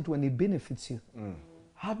only want it when it benefits you.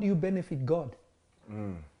 How do you benefit God?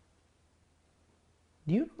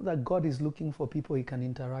 Do you know that God is looking for people he can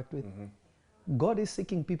interact with? God is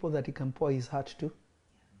seeking people that he can pour his heart to.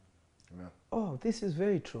 Amen. Oh, this is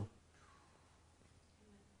very true.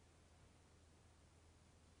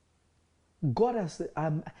 God has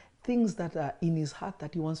things that are in his heart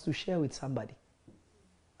that he wants to share with somebody.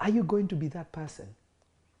 Are you going to be that person?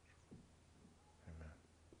 Amen.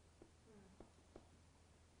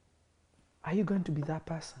 Are you going to be that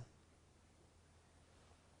person?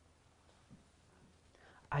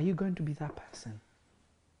 Are you going to be that person?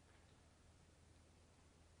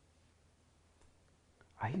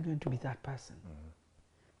 Are you going to be that person?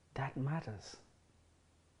 That matters.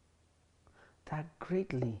 That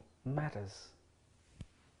greatly matters.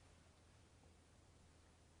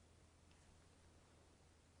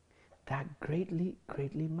 That greatly,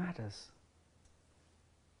 greatly matters.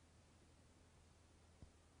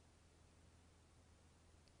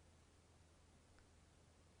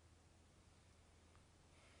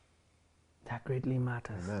 That greatly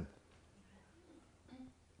matters. Amen.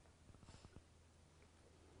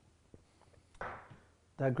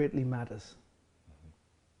 That greatly matters.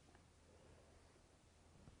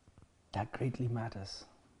 That greatly matters.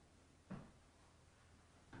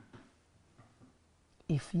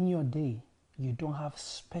 If in your day you don't have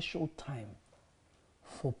special time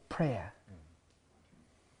for prayer,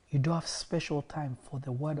 you don't have special time for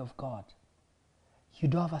the Word of God, you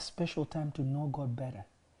don't have a special time to know God better,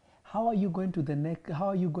 how are you going to the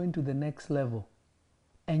next level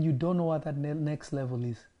and you don't know what that next level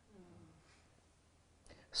is?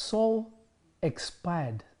 Saul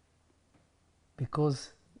expired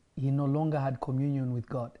because he no longer had communion with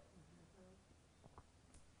God.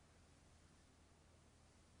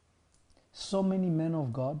 So many men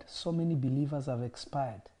of God, so many believers have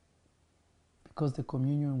expired because the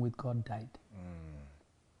communion with God died.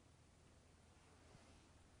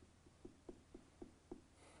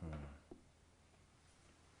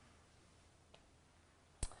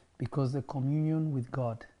 Because the communion with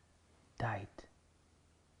God died.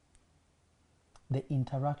 The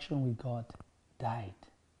interaction with God died.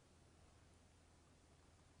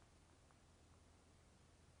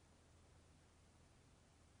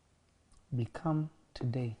 Become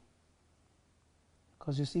today.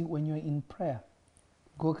 Because you see, when you're in prayer,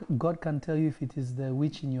 God can tell you if it is the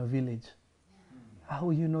witch in your village. How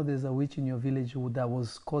will you know there's a witch in your village that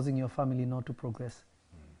was causing your family not to progress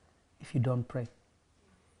if you don't pray?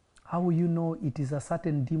 How will you know it is a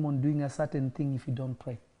certain demon doing a certain thing if you don't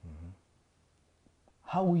pray?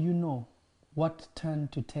 How will you know what turn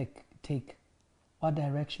to take, what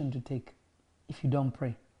direction to take if you don't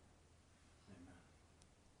pray?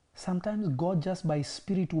 Sometimes God just by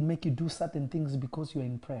Spirit will make you do certain things because you're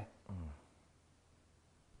in prayer.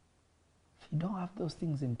 If you don't have those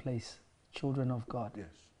things in place, children of God, Yes.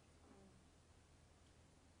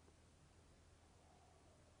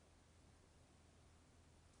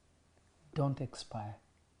 don't expire.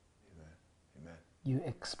 Amen. Amen. You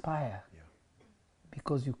expire Yeah.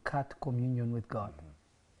 because you cut communion with God.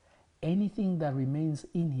 Anything that remains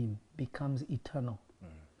in him becomes eternal.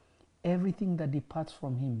 Everything that departs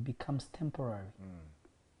from him becomes temporary.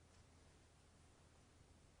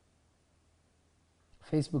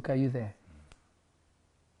 Facebook, are you there?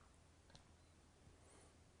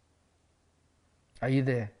 Are you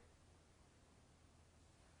there?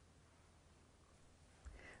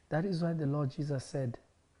 That is why the Lord Jesus said,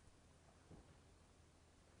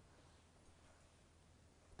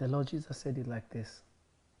 the Lord Jesus said it like this: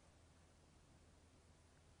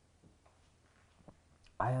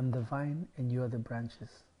 I am the vine and you are the branches.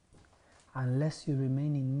 Unless you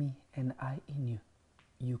remain in me and I in you,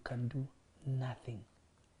 you can do nothing.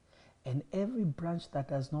 And every branch that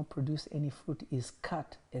does not produce any fruit is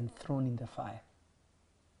cut and thrown in the fire.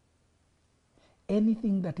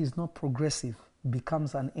 Anything that is not progressive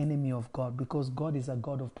becomes an enemy of God, because God is a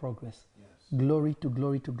God of progress. Yes. Glory to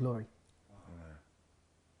glory to glory. Amen.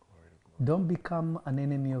 Glory to glory. Don't become an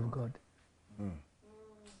enemy of God.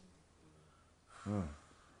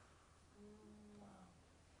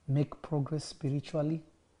 Make progress spiritually.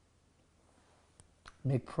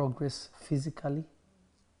 Make progress physically.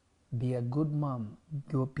 Be a good mom.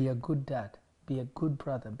 Be a good dad. Be a good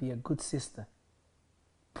brother. Be a good sister.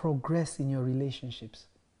 Progress in your relationships.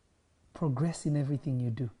 Progress in everything you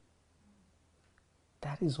do.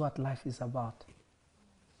 That is what life is about.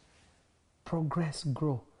 Progress,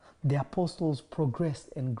 grow. The apostles progressed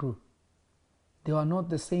and grew. They were not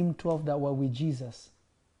the same 12 that were with Jesus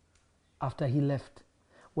after he left.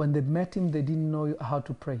 When they met him, they didn't know how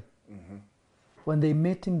to pray. When they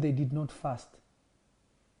met him, they did not fast.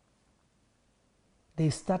 They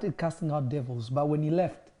started casting out devils, but when he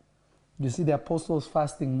left, You see the apostles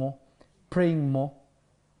fasting more, praying more.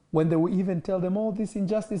 When they would even tell them, oh, this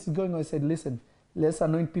injustice is going on, I said, listen, let's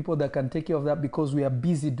anoint people that can take care of that because we are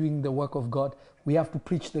busy doing the work of God. We have to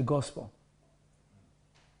preach the gospel.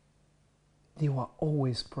 They were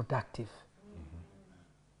always productive.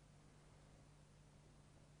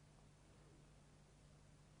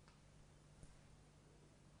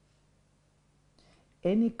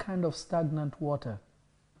 Any kind of stagnant water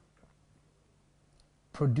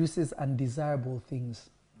produces undesirable things.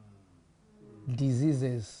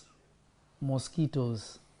 Diseases,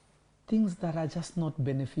 mosquitoes, things that are just not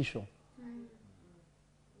beneficial.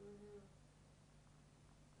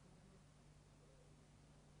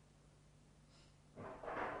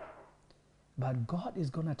 But God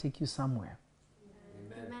is going to take you somewhere.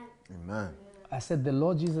 Amen. Amen. I said the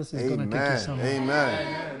Lord Jesus is going to take you somewhere.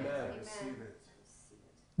 Amen.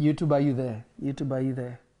 YouTube, are you there? YouTube, are you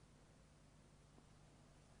there?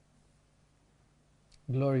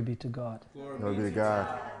 Glory be to God. Glory be to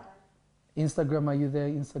God. Instagram, are you there?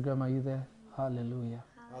 Instagram, are you there? Hallelujah.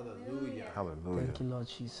 Hallelujah. Hallelujah. Thank you, Lord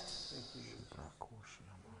Jesus.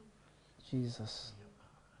 Jesus.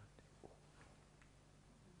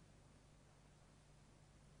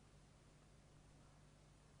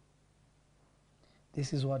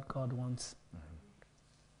 This is what God wants.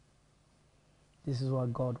 This is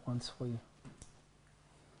what God wants for you.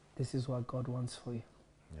 This is what God wants for you.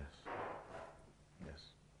 Yes. Yes.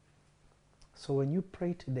 So when you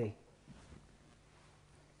pray today,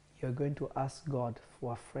 you're going to ask God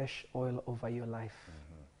for a fresh oil over your life.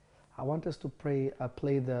 I want us to pray,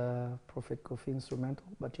 play the Prophet Kofi instrumental,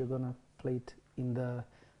 but you're going to play it in the,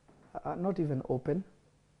 not even open,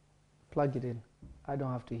 plug it in. I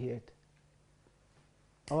don't have to hear it.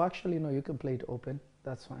 Oh, actually, no, you can play it open.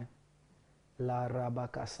 That's fine. La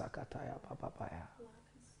rabaka sakataya papapaya.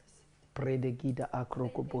 Predegida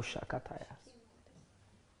akrokobo shakataya.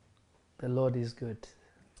 The Lord is good.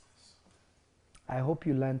 I hope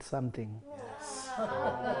you learned something.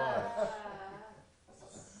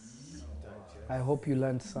 I hope you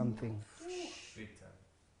learned something.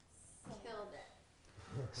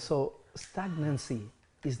 So stagnancy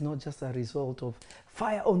is not just a result of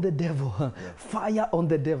fire on the devil, fire on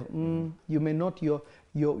the devil. You may not, your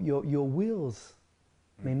wheels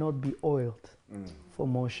may not be oiled for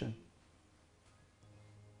motion.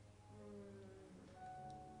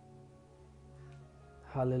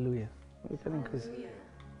 Hallelujah. You can increase it.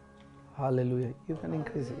 Hallelujah. You can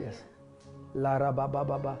increase it, yes. Lara baba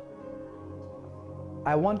baba.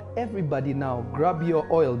 I want everybody now, grab your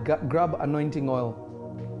oil, grab anointing oil.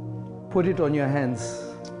 Put it on your hands.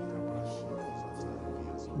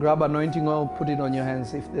 Grab anointing oil, put it on your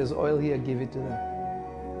hands. If there's oil here, give it to them.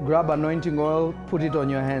 Grab anointing oil, put it on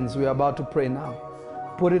your hands. We're about to pray now.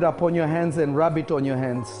 Put it upon your hands and rub it on your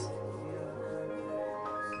hands.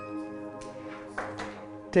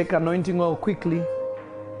 Take anointing oil quickly.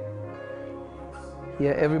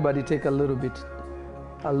 Yeah, everybody take a little bit.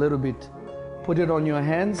 A little bit. Put it on your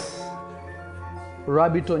hands.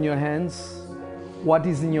 Rub it on your hands. What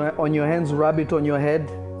is on your hands, rub it on your head.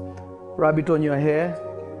 Rub it on your hair.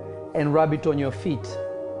 And rub it on your feet.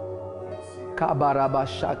 Kabaraba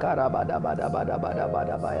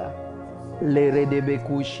shakarabadabadabadabadabadabaya.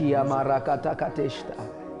 Leredebekushia marakatakateshta.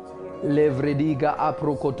 Levrediga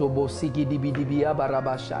aprokotobo sigidibidibia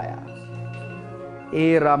barabashaya.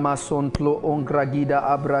 Era masontlo ongragida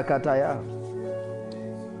abrakataya.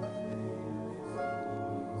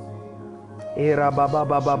 Era baba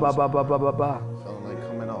baba baba baba baba. Feeling like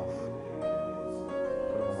coming off.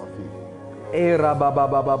 Put them on my feet. Era baba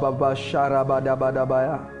baba baba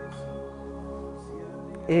sharabadabadabaya.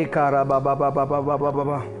 Ekara baba baba baba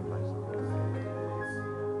baba.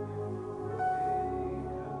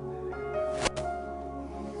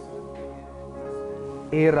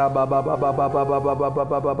 Era baba baba baba baba baba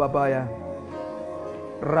baba baba ya.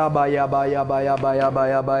 Rabaya baya baya baya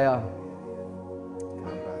baya baya.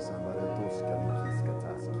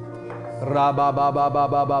 Raba baba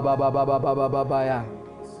baba baba baba baba baba ya.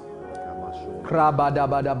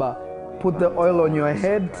 Rabadabadaba. Put the oil on your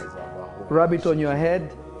head. Rub it on your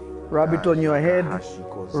head. Rub it on your head.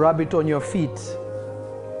 Rub it on your feet.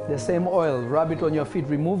 The same oil. Rub it on your feet.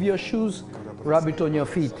 Remove your shoes. Rub it on your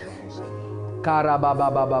feet.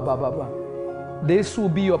 This will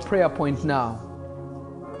be your prayer point now.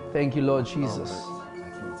 Thank you, Lord Jesus.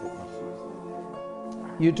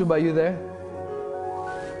 YouTube, are you there?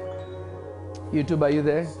 YouTube, are you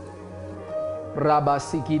there? Rabba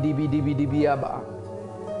siki dibi dibi dibi yaba.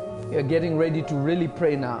 You're getting ready to really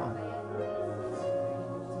pray now.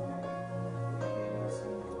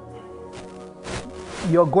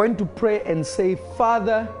 You're going to pray and say,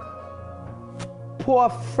 Father, pour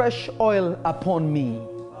fresh oil upon me.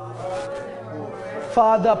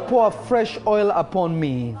 Father, pour fresh oil upon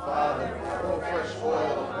me.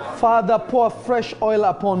 Father, pour fresh oil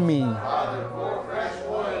upon me.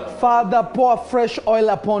 Father, pour fresh oil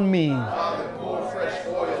upon me.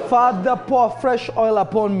 Father, pour fresh oil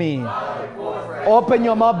upon me. Open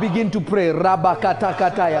your mouth, begin to pray.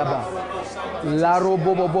 Rabakatakatayaba. La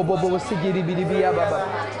robo bobo bobo sigiri bidibiya baba.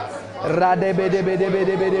 Rade bede bede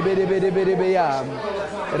bede bede bede bede bede beya.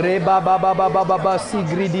 Reba baba baba baba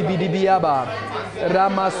sigri dibidibiya ba.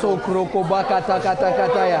 Ramaso kroko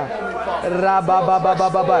bakatakatakataya. Raba baba baba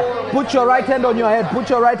baba. Put your right hand on your head. Put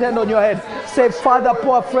your right hand on your head. Say, Father,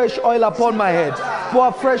 pour fresh oil upon my head.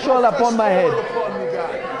 Pour fresh oil upon my head.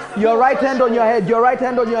 Your right hand on your head. Your right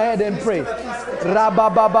hand on your head and pray.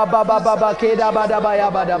 Raba baba baba baba keda bada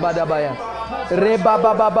baya bada bada baya. Reba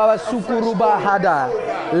baba baba sukuruba hada.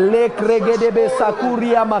 Lek regedebe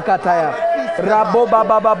sakuria makataya. Rabo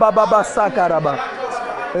baba baba baba sakaraba.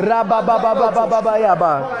 Raba baba baba baba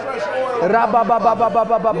yaba. Raba baba baba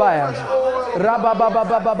baba baya. Raba baba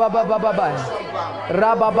baba baba baba.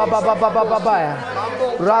 Raba baba baba baba baya.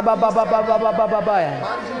 Raba baba baba baba baya.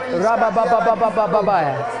 Raba baba baba baba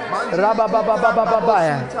baya. Raba baba baba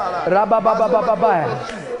baya. Raba baba baba baya.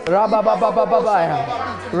 Raba baba baba baya.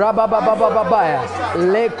 Raba baba baba baya.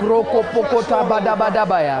 Le kroko pokota bada bada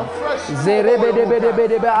baya. Zerebe de bede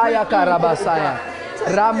bede be ayaka rabasaya.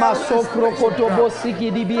 Rama sokro kotobo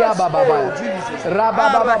siki dibia baba baya. Raba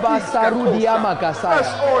baba sarudi amakasaya.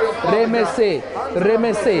 Remese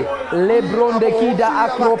remese lebron de kida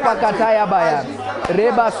akropa kataya baya.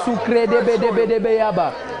 Reba sukre de bede bede be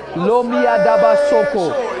yaba. Lomia daba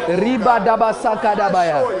soko, riba daba saka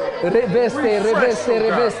dabaya, reveste, reveste,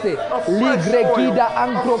 reveste, ligre gida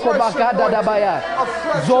ankro kobakada dabaya,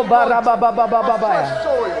 zoba raba baba baba baya,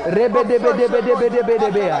 rebe debe debe debe debe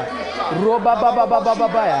debea, roba baba baba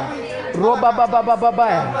babaya, roba baba baba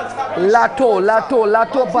baya, lato, lato,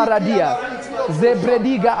 lato paradia,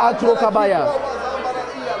 zebrediga ankro kabaya.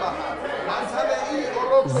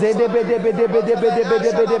 Zedebe debe debe debe debe debe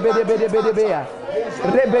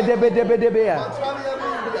debe debe debe debea.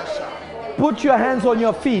 Put your hands on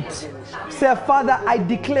your feet. Say, Father, I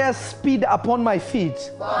declare speed upon my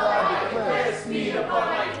feet.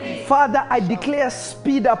 Father, I declare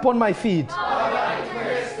speed upon my feet.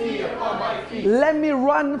 Let me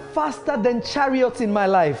run faster than chariots in my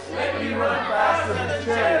life.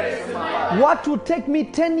 What would take me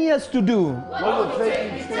 10 years to do,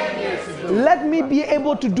 let me be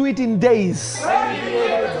able to do it in days.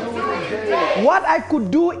 What I could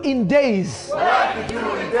do in days,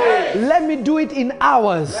 let me do it in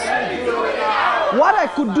hours. What I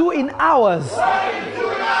could do in hours,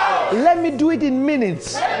 let me do it in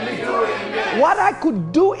minutes. What I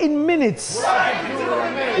could do in minutes,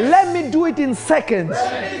 let me do it in seconds.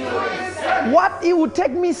 What it would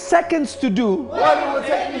take me seconds to do,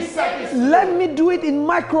 let me do it in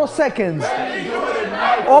microseconds.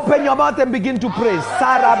 Open your mouth and begin to pray.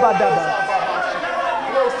 Sarabadaba.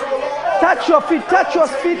 Touch your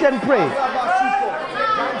feet and pray.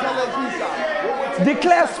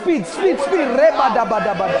 Declare speed, speed, speed.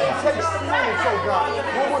 Rebadabadabada.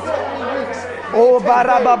 Oh,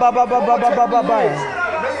 barababababababababaya.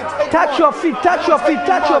 Touch your feet, touch your feet,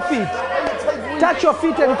 touch your feet. Touch your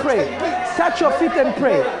feet and pray. Touch your feet and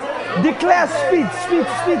pray. Declare speed, speed,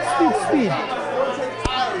 speed, speed, speed.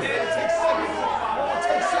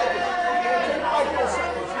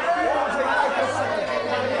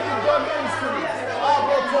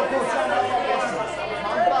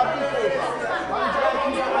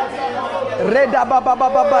 Reda baba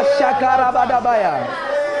baba shakara badabaya.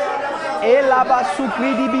 Elaba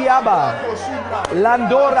sukridi biaba.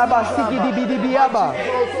 Landora basiki di biaba.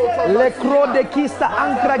 Le cro de kista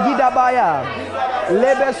ankra gidabaya.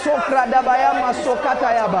 Lebe sokra dabaya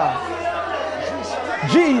masokata yaba.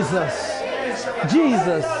 Jesus.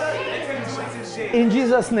 Jesus. In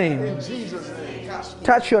Jesus' name.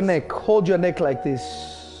 Touch your neck. Hold your neck like this.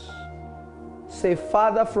 Say,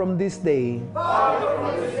 Father, from this day,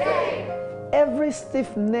 every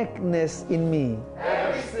stiff neckness in me,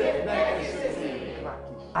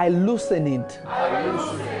 I loosen it.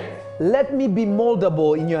 Let me be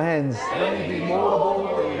moldable in your hands.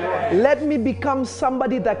 Let me become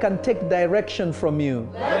somebody that can take direction from you.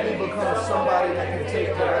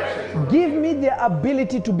 Give me the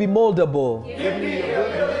ability to be moldable.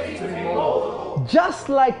 Just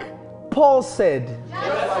like Paul said,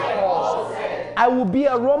 I will be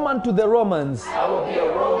a Roman to the Romans.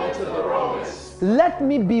 Let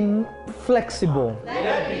me be flexible.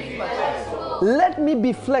 Let me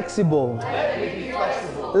be flexible.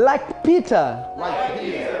 Like Peter.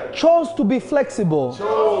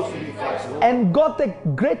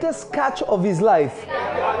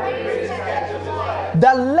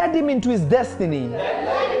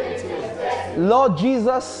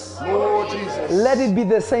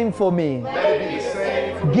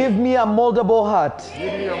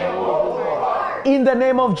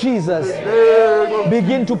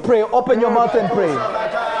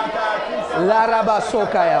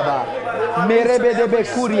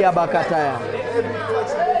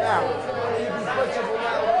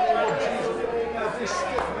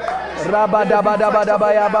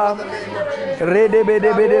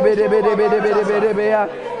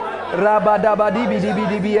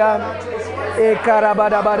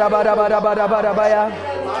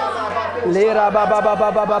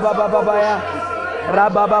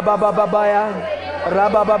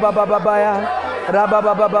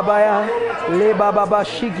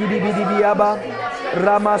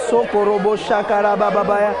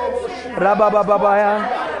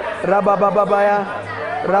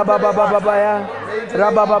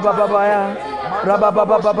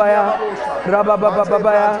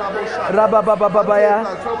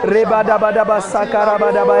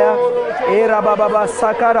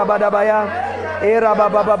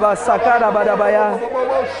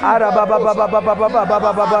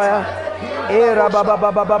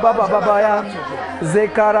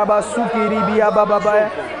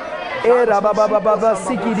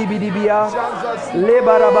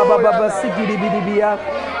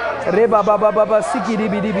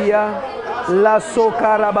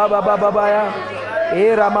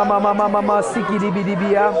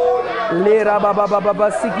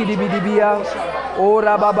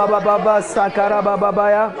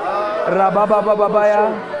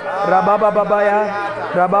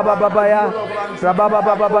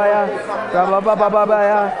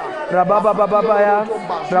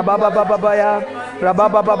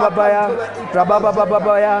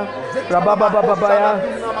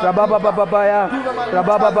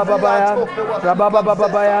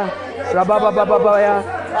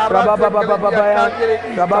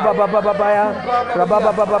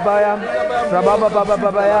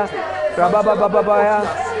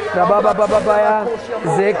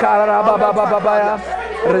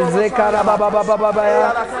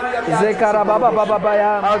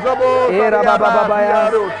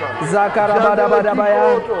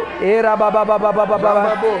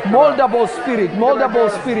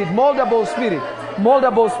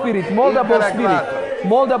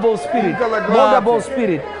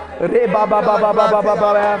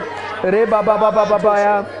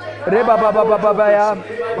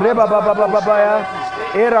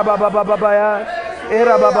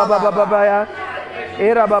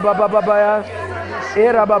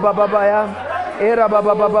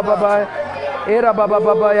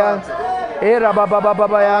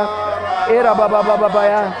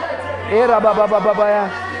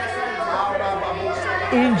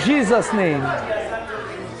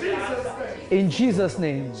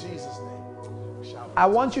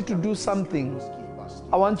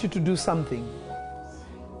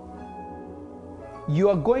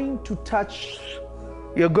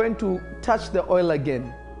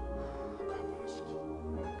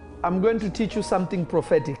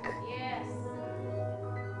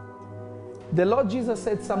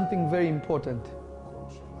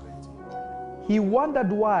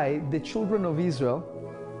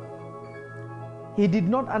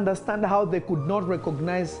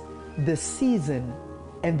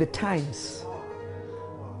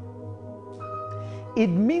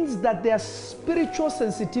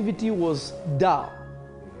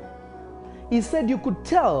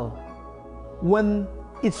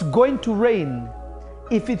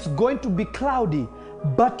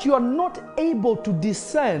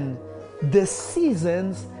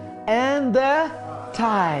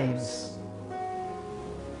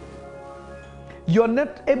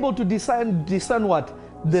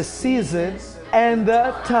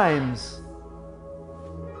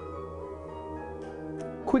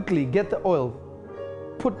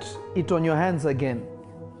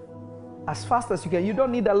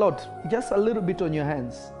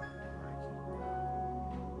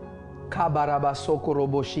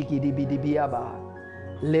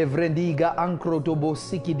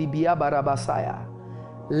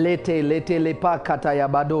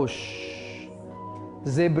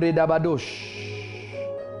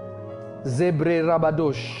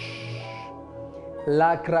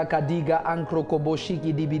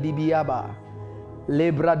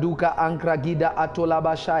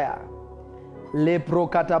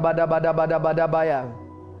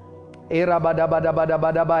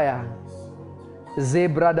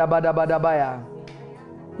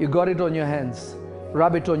 You got it on your hands.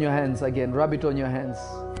 Rub it on your hands again. Rub it on your hands.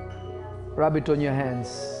 Rub it on your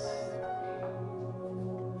hands.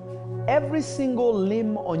 Every single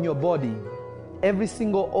limb on your body, every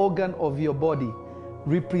single organ of your body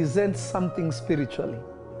represents something spiritually.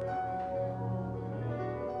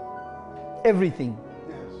 Everything.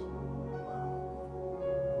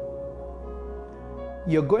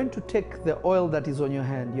 You're going to take the oil that is on your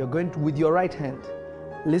hand. You're going to, with your right hand,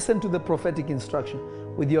 listen to the prophetic instruction.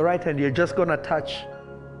 With your right hand, you're just going to touch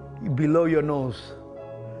below your nose.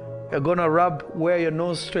 You're going to rub where your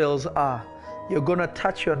nostrils are. You're going to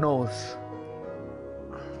touch your nose.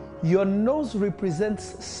 Your nose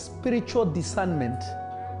represents spiritual discernment.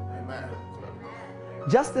 Amen.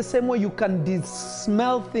 Just the same way you can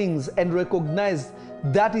smell things and recognize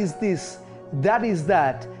that is this, that is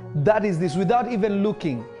that, that is this, without even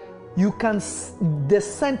looking. You can, the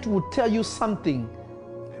scent will tell you something.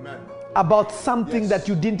 Amen. About something that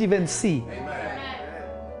you didn't even see. Amen.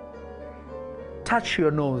 Touch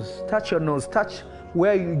your nose, touch your nose, touch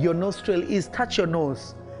where your nostril is, touch your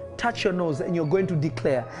nose. Touch your nose, and you're going to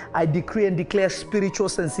declare, I decree and declare spiritual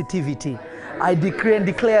sensitivity. I decree and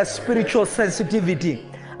declare spiritual sensitivity.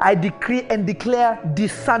 I decree and declare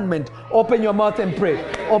discernment. Open your mouth and pray.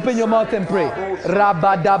 Open your mouth and pray.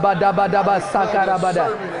 Rabadabadabadaba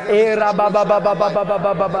sakarabada.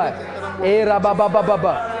 Rababababababababa.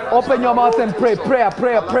 Rabababababa. Open your mouth and pray. Prayer,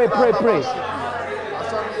 prayer, pray, pray, pray.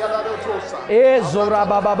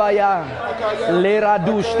 Zorabababaya.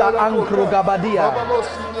 Leradushta ankrugabadia.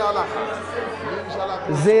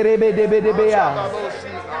 Zerebedebedebea.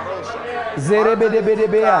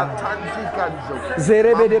 Zerebedebedebea.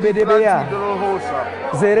 Zerebedebedebea.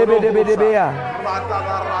 Zerebedebedebea.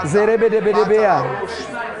 Zerebedebedebea.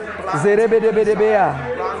 Zerebedebedebea.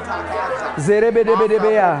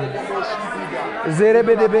 Zerebedebedebea.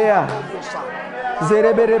 Zerebedebea.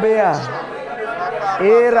 Zerebedebea.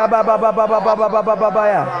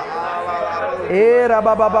 Rababababababababaya.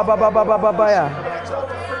 Rabababababababaya.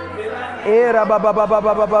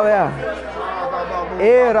 Rababababababaya.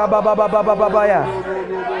 Rababababababaya.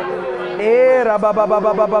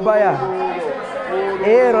 Rababababababaya.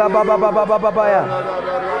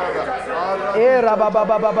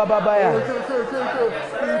 Rababababababaya.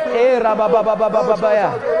 Rababababababaya.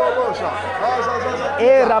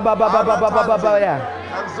 Rababababababaya.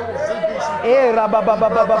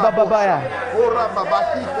 Rababababababaya.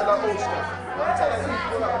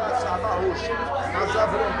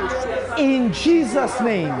 In Jesus'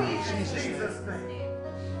 name.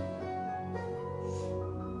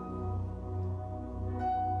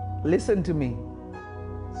 Listen to me.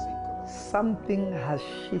 Something has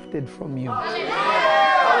shifted from you.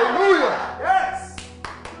 Hallelujah. Yes.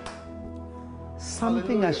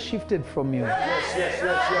 Something has shifted from you. Yes, yes,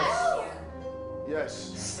 yes, yes. Yes.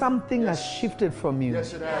 Something has shifted from you.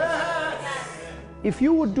 Yes, it has. If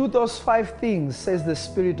you would do those 5 things, says the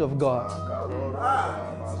Spirit of God,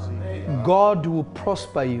 God will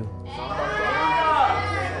prosper you.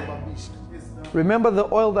 Remember the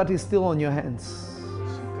oil that is still on your hands.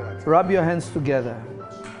 Rub your hands together.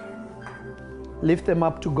 Lift them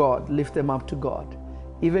up to God. Lift them up to God.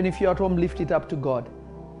 Even if you're at home, lift it up to God.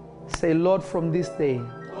 Say, Lord, from this day,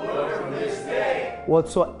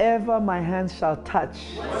 whatsoever my hands shall touch,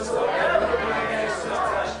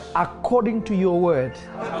 according to your word,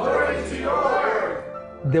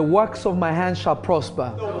 the works of my hands shall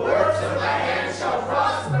prosper.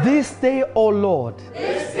 This day, O Lord,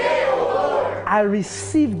 I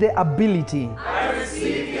receive the ability,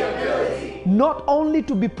 not only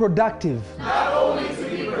to be productive,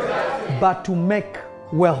 but to make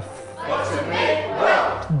wealth.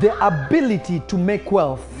 The ability to make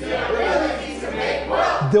wealth. The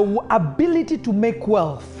ability to make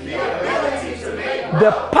wealth.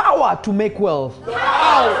 The power to make wealth.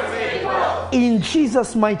 In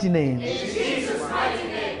Jesus' mighty name.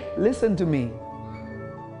 Listen to me.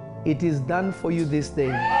 It is done for you this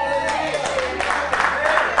day.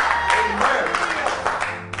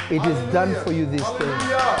 It is done for you this day.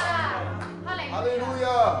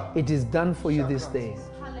 Hallelujah. It is done for you this day.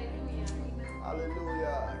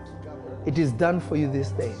 Hallelujah. It is done for you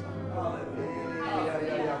this day.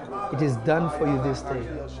 It is done for you this day.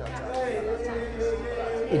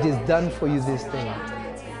 It is done for you this day.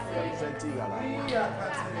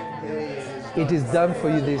 It is done for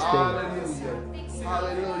you this day.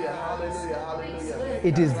 Hallelujah. Hallelujah. Hallelujah.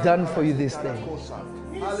 It is done for you this day.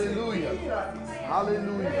 Hallelujah.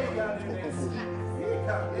 Hallelujah.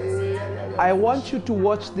 I want you to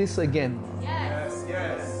watch this again. Yes,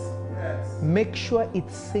 yes, yes. Make sure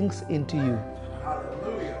it sinks into you.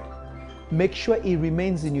 Hallelujah. Make sure it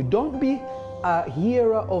remains in you. Don't be a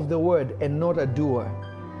hearer of the word and not a doer,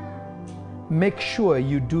 make sure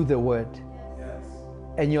you do the word,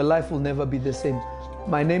 and your life will never be the same.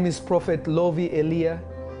 My name is Prophet Lovi Elia.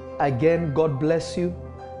 Again, God bless you.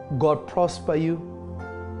 God prosper you.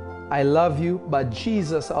 I love you, but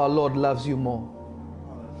Jesus our Lord loves you more.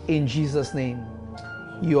 In Jesus' name,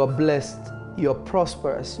 you are blessed, you are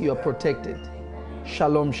prosperous, you are protected.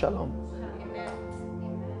 Shalom, shalom.